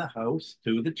leaving the house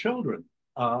to the children,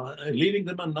 leaving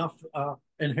them enough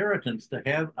inheritance to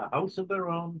have a house of their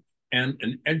own and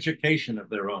an education of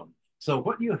their own. So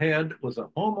what you had was a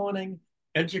homeowning,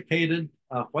 educated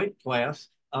white class,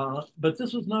 but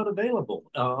this was not available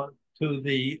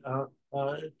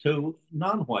to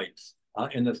non-whites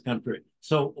in this country.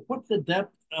 So what the debt,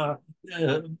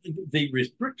 the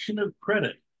restriction of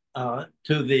credit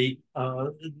to the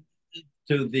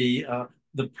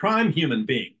prime human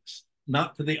beings,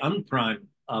 not to the unprime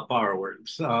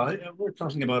borrowers. We're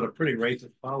talking about a pretty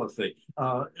racist policy.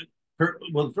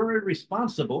 Was very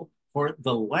responsible for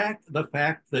the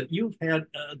fact that you've had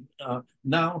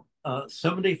now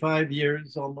 75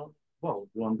 years, almost, well,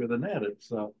 longer than that.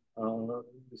 It's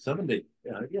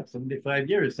 75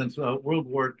 years since World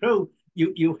War II.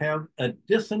 You have a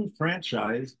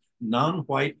disenfranchised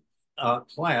non-white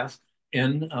class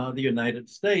in the United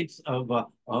States of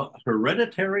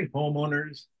hereditary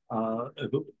homeowners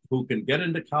who can get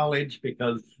into college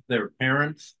because their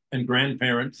parents and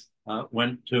grandparents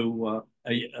went to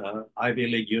Ivy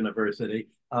League university.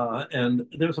 And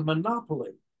there's a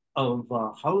monopoly of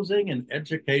housing and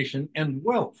education and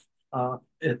wealth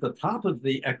at the top of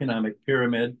the economic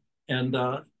pyramid. And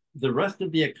the rest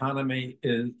of the economy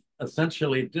is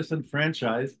essentially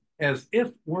disenfranchised, as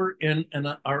if we're in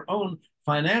our own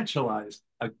financialized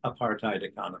apartheid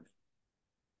economy.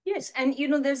 Yes, and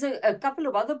there's a couple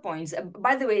of other points.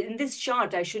 By the way, in this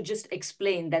chart, I should just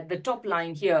explain that the top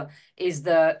line here is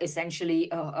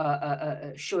essentially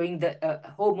showing the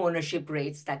home ownership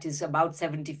rates, that is about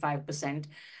 75%.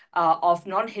 of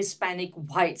non-Hispanic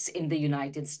whites in the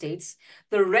United States.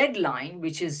 The red line,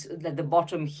 which is at the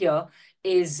bottom here,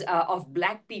 is of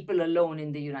Black people alone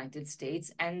in the United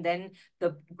States. And then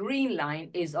the green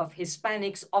line is of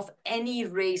Hispanics of any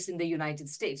race in the United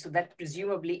States. So that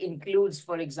presumably includes,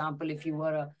 for example, if you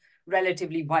were a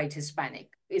relatively white Hispanic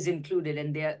is included,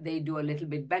 and they do a little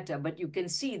bit better. But you can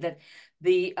see that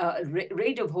the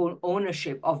rate of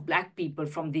ownership of Black people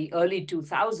from the early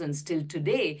 2000s till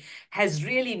today has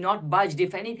really not budged.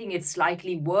 If anything, it's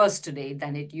slightly worse today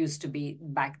than it used to be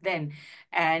back then,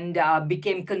 and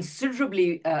became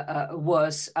considerably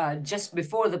worse just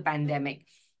before the pandemic,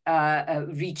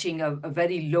 reaching a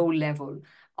very low level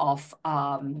of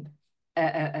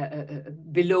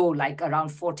below, like around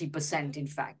 40%, in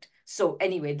fact. So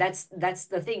anyway, that's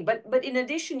the thing. But in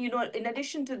addition, in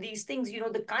addition to these things,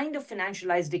 the kind of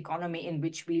financialized economy in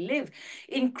which we live,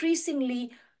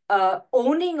 increasingly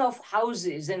owning of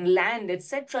houses and land,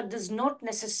 etc., does not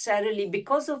necessarily,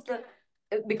 because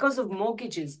of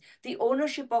mortgages, the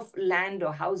ownership of land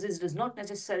or houses does not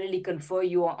necessarily confer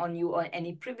on you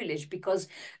any privilege, because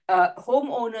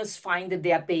homeowners find that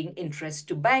they are paying interest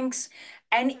to banks,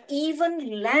 and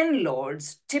even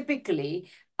landlords typically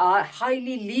are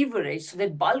highly leveraged, so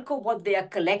that bulk of what they are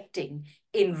collecting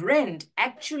in rent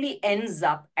actually ends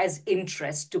up as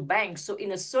interest to banks. So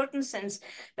in a certain sense,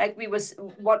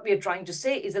 what we are trying to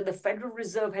say is that the Federal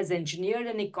Reserve has engineered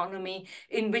an economy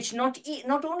in which not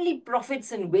only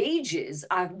profits and wages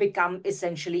have become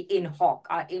essentially in hoc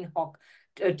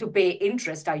to pay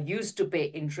interest, are used to pay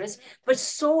interest, but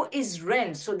so is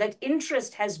rent, so that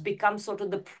interest has become sort of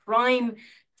the prime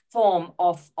form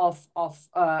of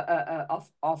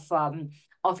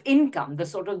income, the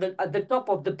sort of at the top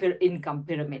of the income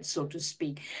pyramid, so to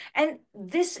speak. And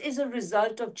this is a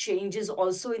result of changes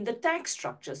also in the tax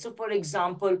structure. So, for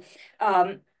example,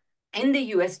 in the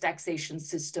US taxation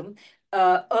system,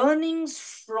 earnings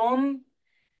from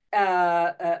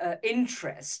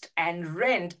interest and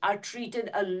rent are treated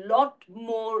a lot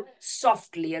more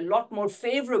softly, a lot more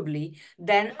favorably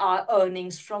than our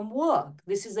earnings from work.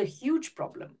 This is a huge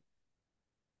problem.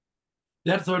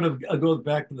 That sort of goes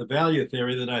back to the value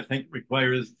theory that I think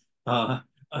requires a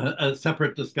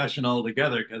separate discussion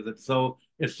altogether, because it's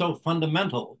so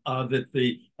fundamental that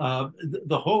the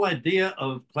whole idea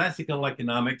of classical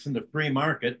economics and the free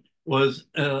market was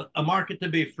a market to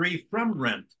be free from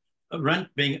rent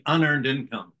being unearned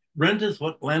income. Rent is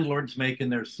what landlords make in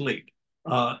their sleep.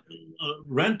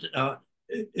 Rent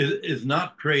is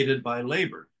not created by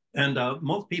labor. And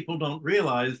most people don't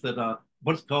realize that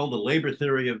what's called the labor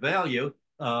theory of value,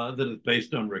 that is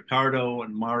based on Ricardo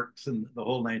and Marx and the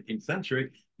whole 19th century.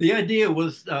 The idea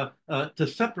was to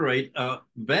separate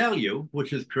value,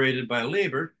 which is created by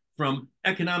labor, from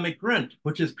economic rent,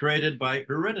 which is created by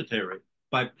hereditary,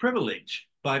 by privilege,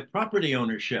 by property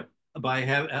ownership, by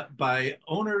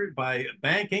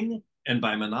banking, and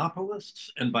by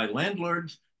monopolists, and by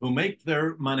landlords who make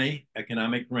their money,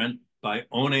 economic rent, by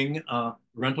owning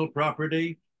rental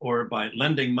property, or by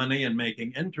lending money and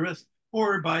making interest,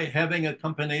 or by having a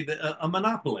company, a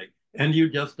monopoly. And you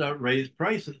just raise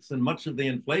prices. And much of the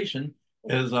inflation,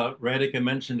 as Radhika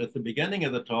mentioned at the beginning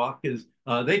of the talk, is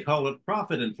they call it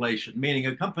profit inflation, meaning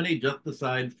a company just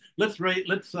decides, let's raise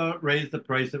the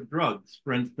price of drugs.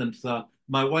 For instance,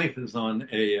 my wife is on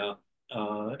a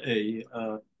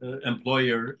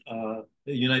employer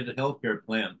United Healthcare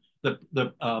plan.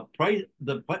 The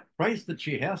price that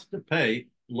she has to pay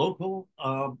local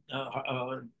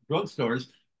drugstores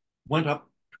went up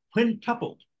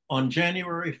quintupled on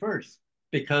January 1st,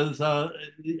 because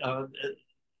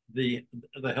the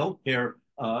healthcare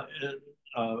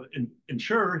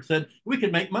insurer said we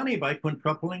can make money by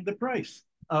quintupling the price.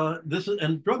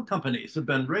 And drug companies have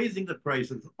been raising the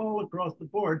prices all across the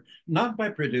board, not by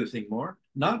producing more,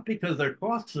 not because their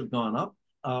costs have gone up,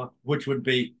 which would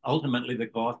be ultimately the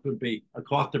cost would be a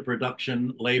cost of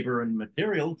production, labor, and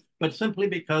materials, but simply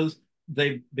because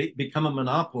they've become a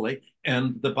monopoly.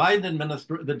 And the Biden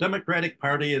administration, the Democratic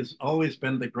Party, has always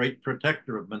been the great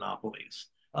protector of monopolies,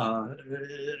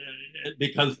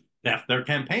 because that's their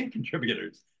campaign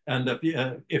contributors. And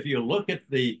if you look at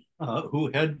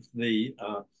who heads the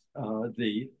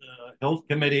health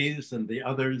committees and the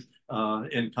others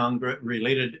in Congress,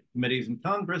 related committees in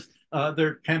Congress,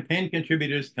 their campaign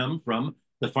contributors come from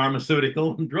the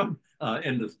pharmaceutical and drug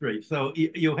industry. So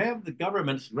you have the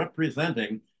governments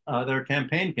representing their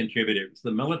campaign contributors.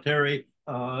 The military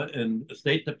and the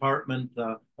State Department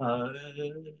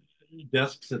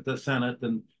desks at the Senate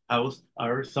and House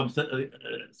are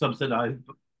subsidized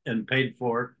and paid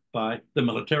for by the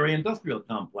military industrial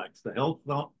complex. The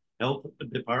health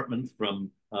departments, from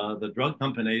the drug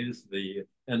companies,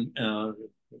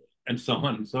 and so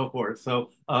on and so forth. So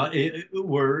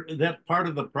we're that part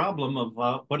of the problem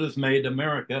of what has made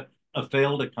America a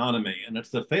failed economy, and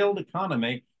it's a failed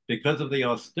economy because of the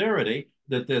austerity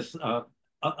that this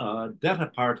debt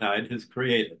apartheid has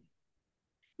created.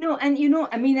 No, and you know,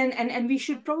 I mean, and we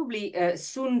should probably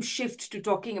soon shift to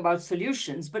talking about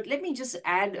solutions. But let me just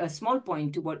add a small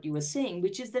point to what you were saying,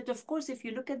 which is that, of course, if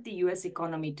you look at the US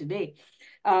economy today,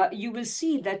 you will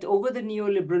see that over the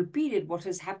neoliberal period, what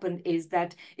has happened is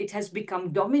that it has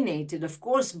become dominated, of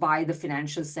course, by the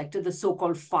financial sector, the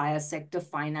so-called FIRE sector,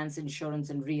 finance,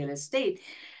 insurance, and real estate.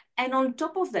 And on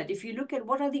top of that, if you look at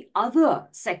what are the other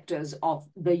sectors of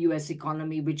the US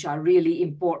economy, which are really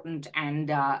important and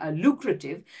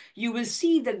lucrative, you will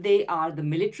see that they are the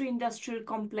military industrial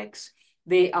complex,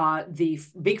 they are the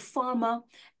big pharma,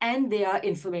 and they are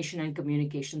information and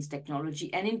communications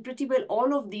technology. And in pretty well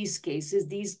all of these cases,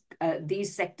 these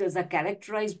sectors are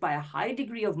characterized by a high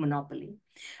degree of monopoly,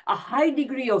 a high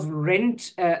degree of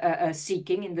rent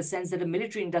seeking, in the sense that a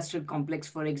military industrial complex,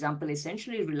 for example,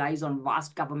 essentially relies on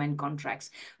vast government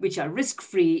contracts, which are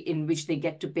risk-free, in which they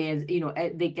get to pay,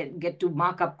 they get to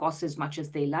mark up costs as much as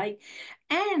they like.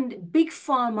 And big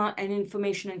pharma and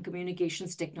information and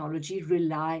communications technology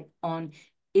rely on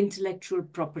intellectual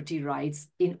property rights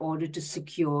in order to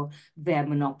secure their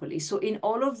monopoly. So in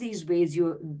all of these ways,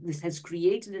 this has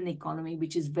created an economy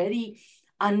which is very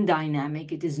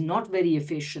undynamic, it is not very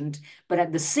efficient, but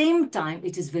at the same time,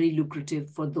 it is very lucrative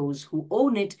for those who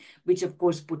own it, which of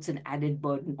course puts an added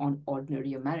burden on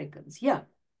ordinary Americans. Yeah,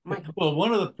 Michael. Well,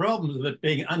 one of the problems of it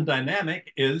being undynamic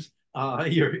is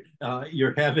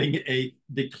you're having a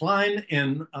decline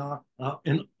in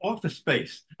office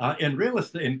space, in real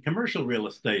estate, in commercial real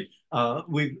estate.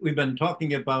 We've been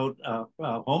talking about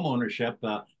home ownership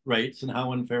rates and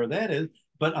how unfair that is.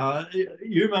 But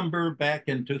you remember back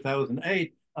in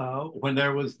 2008 when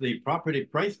there was the property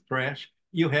price crash,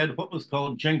 you had what was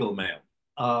called jingle mail.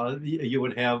 You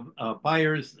would have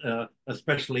buyers,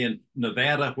 especially in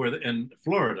Nevada, in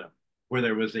Florida, where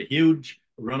there was a huge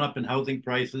run up in housing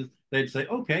prices. They'd say,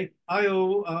 "Okay, I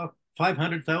owe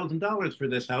 $500,000 for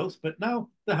this house, but now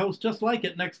the house just like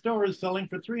it next door is selling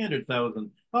for 300,000.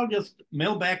 I'll just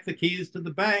mail back the keys to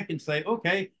the bank and say,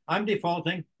 okay, I'm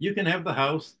defaulting. You can have the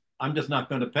house. I'm just not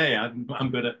going to pay. I'm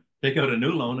going to take out a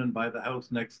new loan and buy the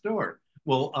house next door."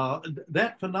 Well,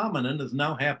 that phenomenon is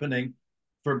now happening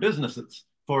for businesses.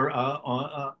 For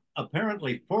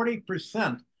apparently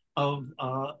 40% of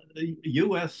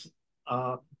U.S.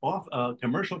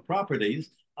 Commercial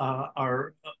properties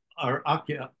are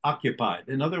occupied.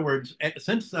 In other words,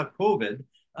 since COVID,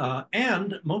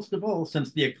 and most of all,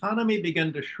 since the economy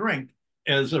began to shrink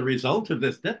as a result of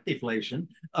this debt deflation,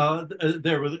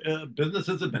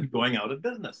 businesses have been going out of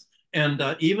business. And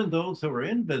even those who are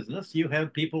in business, you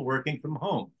have people working from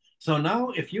home. So now,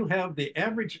 if you have the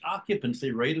average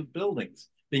occupancy rate of buildings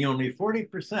being only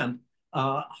 40%,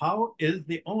 how is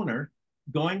the owner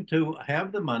going to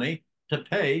have the money to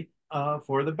pay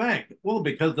for the bank? Well,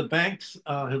 because the banks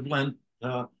have lent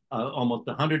almost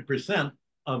 100%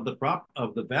 of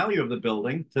the value of the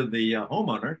building to the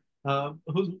homeowner,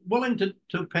 who's willing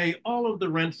to pay all of the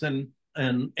rents and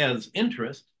as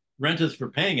interest. Rent is for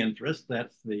paying interest.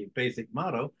 That's the basic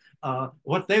motto.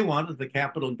 What they want is the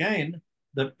capital gain.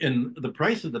 In the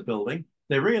price of the building,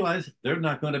 they realize there's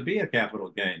not going to be a capital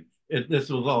gain. This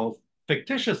was all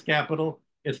fictitious capital.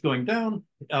 It's going down.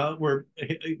 We're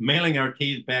mailing our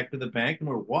keys back to the bank, and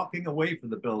we're walking away from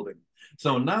the building.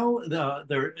 So now,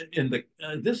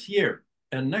 this year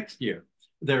and next year,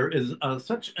 there is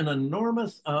such an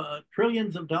enormous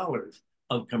trillions of dollars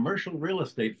of commercial real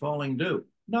estate falling due,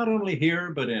 not only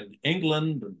here but in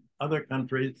England and other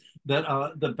countries, that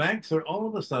the banks are all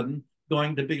of a sudden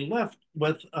going to be left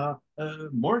with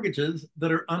mortgages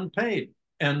that are unpaid.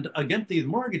 And against these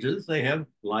mortgages, they have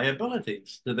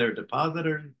liabilities to their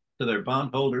depositors, to their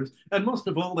bondholders, and most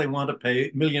of all, they want to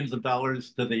pay millions of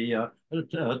dollars to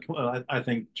I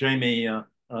think Jamie,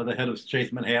 the head of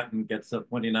Chase Manhattan, gets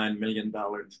 $29 million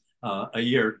a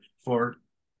year for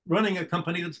running a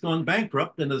company that's gone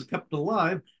bankrupt and is kept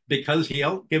alive because he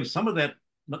gives some of that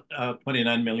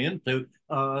 29 million to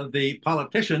the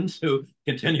politicians who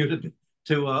continue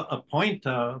to appoint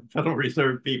Federal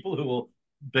Reserve people who will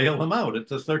bail them out.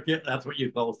 It's a circular. That's what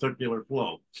you call circular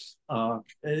flow. What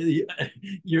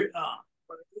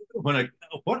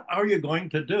are you going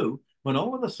to do when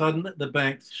all of a sudden the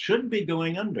banks should be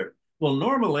going under? Well,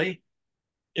 normally,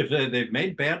 if they've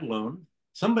made bad loans,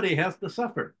 somebody has to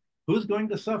suffer. Who's going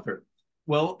to suffer?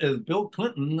 Well, as Bill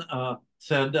Clinton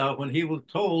said when he was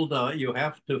told you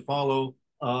have to follow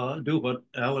do what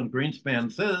Alan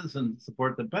Greenspan says and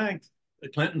support the banks,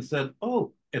 Clinton said,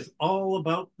 "Oh, it's all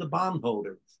about the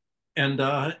bondholders." And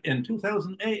in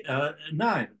 2008,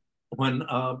 9, when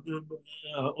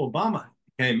Obama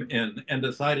came in and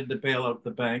decided to bail out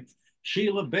the banks,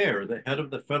 Sheila Bair, the head of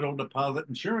the Federal Deposit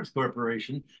Insurance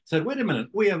Corporation, said, "Wait a minute,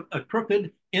 we have a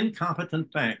crooked,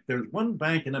 incompetent bank. There's one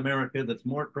bank in America that's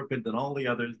more crooked than all the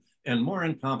others and more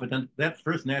incompetent. That's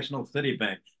First National City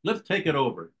Bank. Let's take it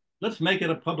over. Let's make it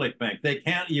a public bank.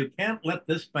 You can't let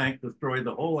this bank destroy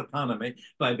the whole economy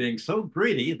by being so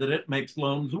greedy that it makes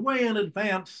loans way in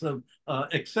advance of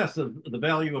excess of the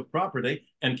value of property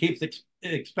and keeps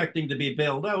expecting to be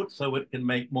bailed out so it can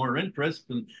make more interest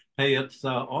and pay its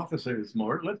officers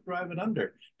more. Let's drive it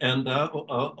under." And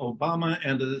Obama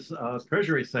and his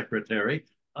Treasury Secretary,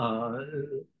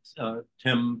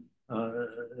 Tim,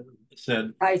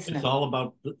 said, "It's all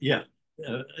about,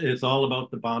 it's all about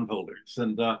the bondholders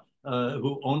and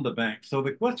who own the bank." So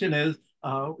the question is,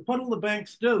 what will the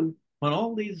banks do when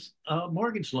all these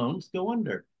mortgage loans go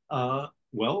under?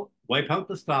 Well, wipe out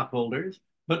the stockholders,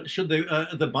 but should they?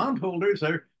 The bondholders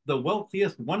are the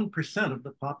wealthiest 1% of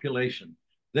the population.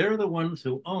 They're the ones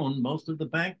who own most of the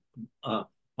bank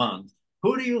bonds.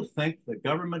 Who do you think the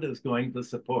government is going to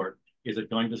support? Is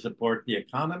it going to support the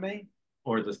economy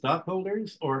or the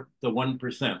stockholders or the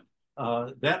 1%?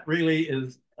 That really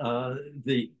is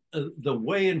the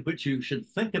way in which you should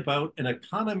think about an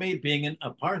economy being an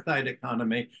apartheid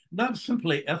economy, not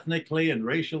simply ethnically and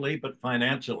racially, but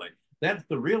financially. That's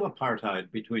the real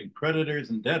apartheid between creditors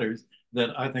and debtors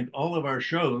that I think all of our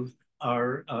shows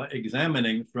are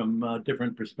examining from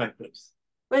different perspectives.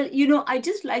 Well, I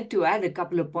just like to add a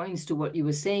couple of points to what you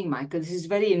were saying, Michael. This is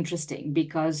very interesting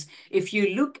because if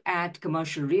you look at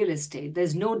commercial real estate,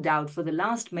 there's no doubt for the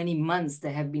last many months,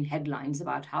 there have been headlines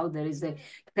about how there is a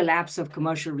collapse of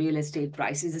commercial real estate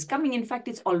prices. It's coming. In fact,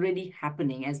 it's already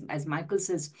happening. As Michael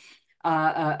says,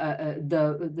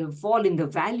 the fall in the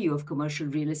value of commercial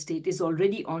real estate is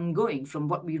already ongoing from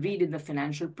what we read in the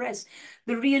financial press.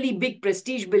 The really big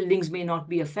prestige buildings may not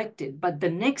be affected, but the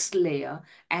next layer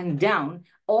and down,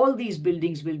 all these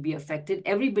buildings will be affected.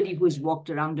 Everybody who has walked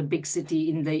around a big city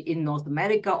in North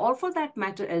America, or for that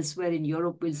matter elsewhere in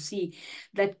Europe, will see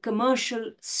that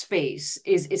commercial space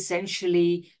is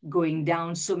essentially going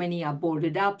down. So many are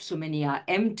boarded up, so many are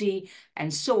empty,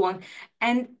 and so on.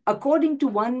 And according to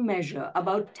one measure,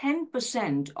 about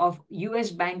 10% of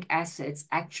US bank assets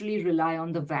actually rely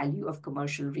on the value of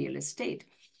commercial real estate.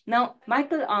 Now,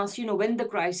 Michael asked, when the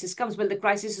crisis comes, well, the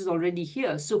crisis is already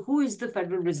here. So who is the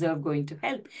Federal Reserve going to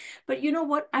help? But you know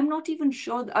what? I'm not even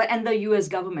sure. And the US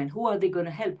government, who are they going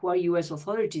to help? Who are US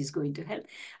authorities going to help?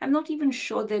 I'm not even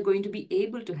sure they're going to be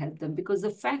able to help them, because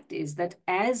the fact is that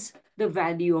as the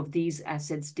value of these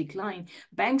assets decline,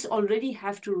 banks already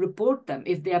have to report them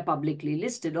if they are publicly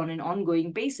listed on an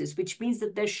ongoing basis, which means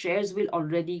that their shares will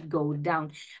already go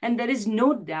down. And there is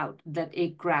no doubt that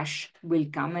a crash will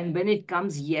come. And when it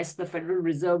comes, yes, the Federal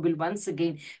Reserve will once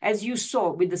again, as you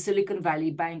saw with the Silicon Valley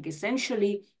Bank,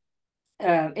 essentially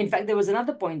in fact, there was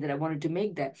another point that I wanted to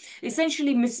make there.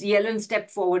 Essentially, Ms. Yellen stepped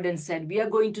forward and said, we are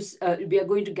going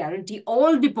to guarantee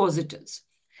all depositors,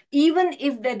 even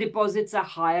if their deposits are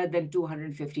higher than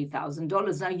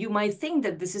 $250,000. Now, you might think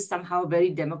that this is somehow a very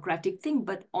democratic thing,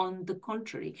 but on the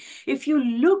contrary, if you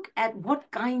look at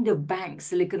what kind of bank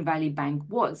Silicon Valley Bank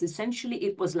was, essentially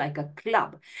it was like a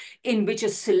club in which a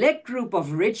select group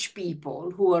of rich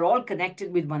people who are all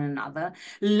connected with one another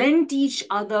lent each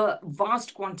other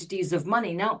vast quantities of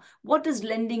money. Now, what does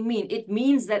lending mean? It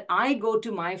means that I go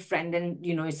to my friend and,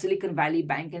 a Silicon Valley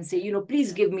Bank and say,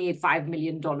 please give me $5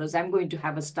 million. I'm going to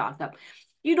have a startup.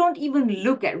 You don't even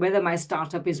look at whether my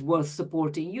startup is worth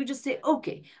supporting. You just say,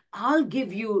 okay, I'm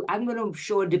going to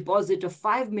show a deposit of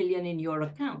 5 million in your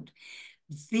account.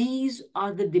 These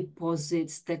are the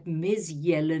deposits that Ms.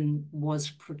 Yellen was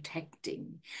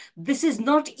protecting. This is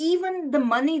not even the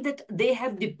money that they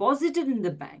have deposited in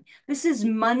the bank. This is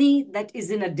money that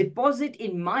is in a deposit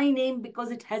in my name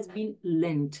because it has been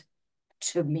lent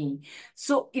to me.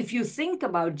 So if you think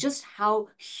about just how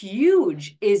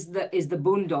huge is the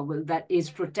boondoggle that is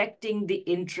protecting the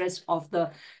interest of the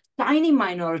tiny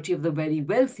minority of the very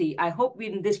wealthy, I hope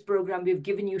in this program we've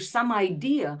given you some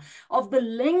idea of the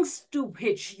lengths to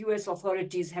which US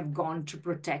authorities have gone to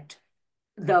protect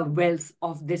the wealth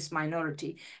of this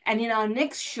minority. And in our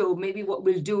next show, maybe what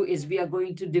we'll do is we are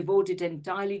going to devote it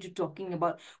entirely to talking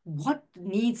about what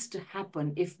needs to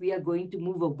happen if we are going to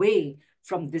move away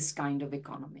from this kind of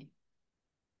economy.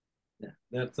 Yeah,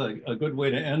 that's a good way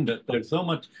to end it. There's so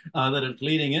much that it's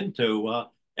leading into.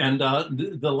 And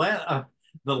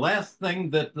the last thing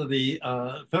that the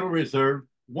Federal Reserve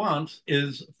wants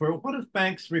is for what if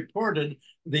banks reported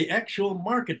the actual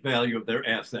market value of their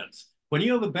assets? When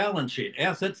you have a balance sheet,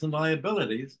 assets and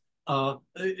liabilities,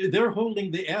 they're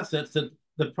holding the assets at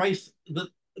the price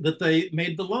that they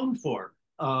made the loan for,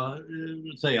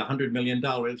 say $100 million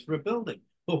for a building.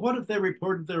 But what if they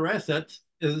reported their assets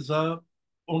is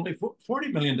only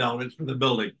 $40 million for the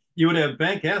building? You would have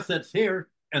bank assets here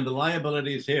and the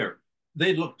liabilities here.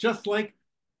 They'd look just like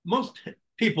most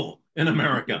people in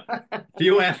America.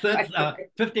 Few assets.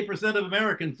 50% of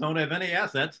Americans don't have any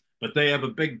assets, but they have a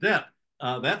big debt.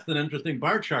 That's an interesting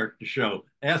bar chart to show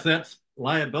assets,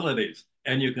 liabilities,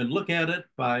 and you can look at it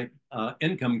by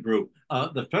income group.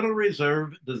 The Federal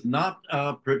Reserve does not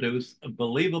produce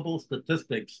believable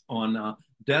statistics on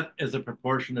debt as a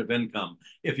proportion of income.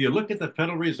 If you look at the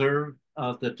Federal Reserve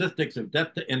statistics of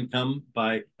debt to income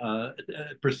by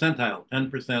percentile,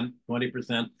 10%,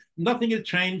 20%, nothing has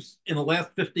changed in the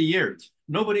last 50 years.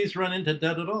 Nobody's run into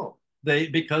debt at all.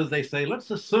 Because they say,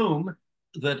 let's assume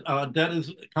that debt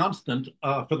is constant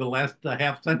for the last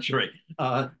half century.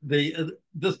 The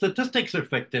statistics are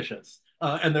fictitious,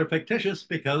 and they're fictitious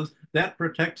because that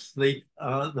protects the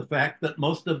fact that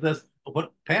most of this,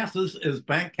 what passes as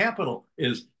bank capital,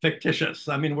 is fictitious.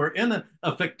 I mean, we're in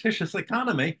a fictitious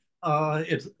economy.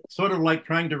 It's sort of like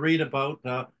trying to read about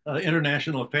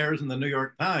international affairs in the New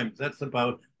York Times. That's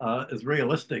about as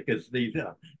realistic as the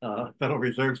Federal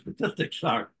Reserve statistics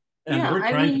are. And Yeah, we're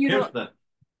I trying mean, to pierce that.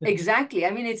 exactly.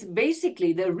 I mean, it's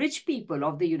basically the rich people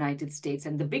of the United States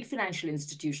and the big financial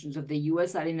institutions of the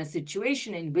US are in a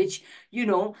situation in which,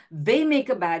 they make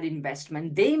a bad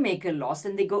investment, they make a loss,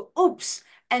 and they go, oops.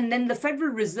 And then the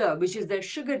Federal Reserve, which is their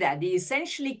sugar daddy,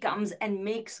 essentially comes and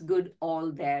makes good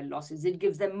all their losses. It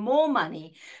gives them more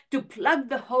money to plug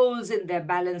the holes in their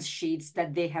balance sheets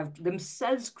that they have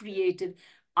themselves created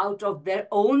out of their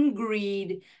own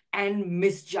greed and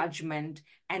misjudgment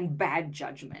and bad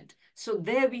judgment. So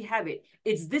there we have it.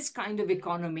 It's this kind of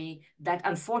economy that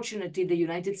unfortunately the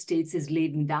United States is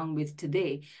laden down with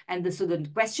today. And so the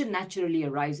question naturally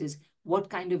arises, what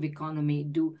kind of economy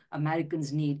do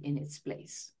Americans need in its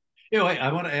place?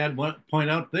 I want to add one point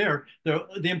out there.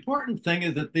 The important thing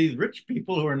is that these rich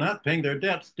people who are not paying their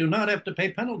debts do not have to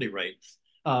pay penalty rates.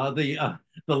 The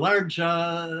large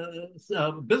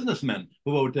businessmen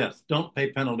who owe debts don't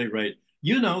pay penalty rate.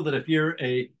 You know that if you're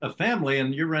a family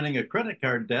and you're running a credit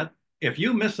card debt, if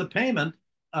you miss a payment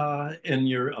in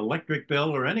your electric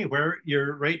bill or anywhere,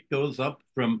 your rate goes up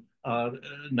from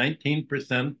 19%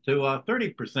 to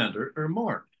 30% or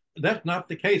more. That's not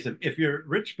the case. If you're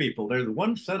rich people, there's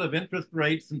one set of interest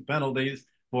rates and penalties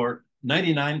for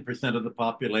 99% of the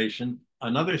population,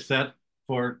 another set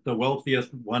for the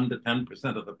wealthiest 1 to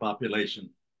 10% of the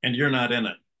population, and you're not in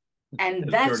it. And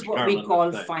As that's George what we Carlin would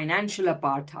call say. financial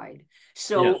apartheid. Yes.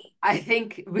 So I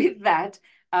think with that,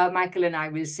 Michael and I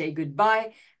will say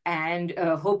goodbye and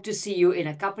hope to see you in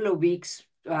a couple of weeks.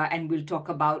 And we'll talk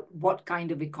about what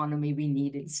kind of economy we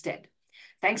need instead.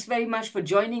 Thanks very much for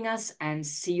joining us and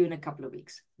see you in a couple of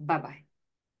weeks. Bye-bye.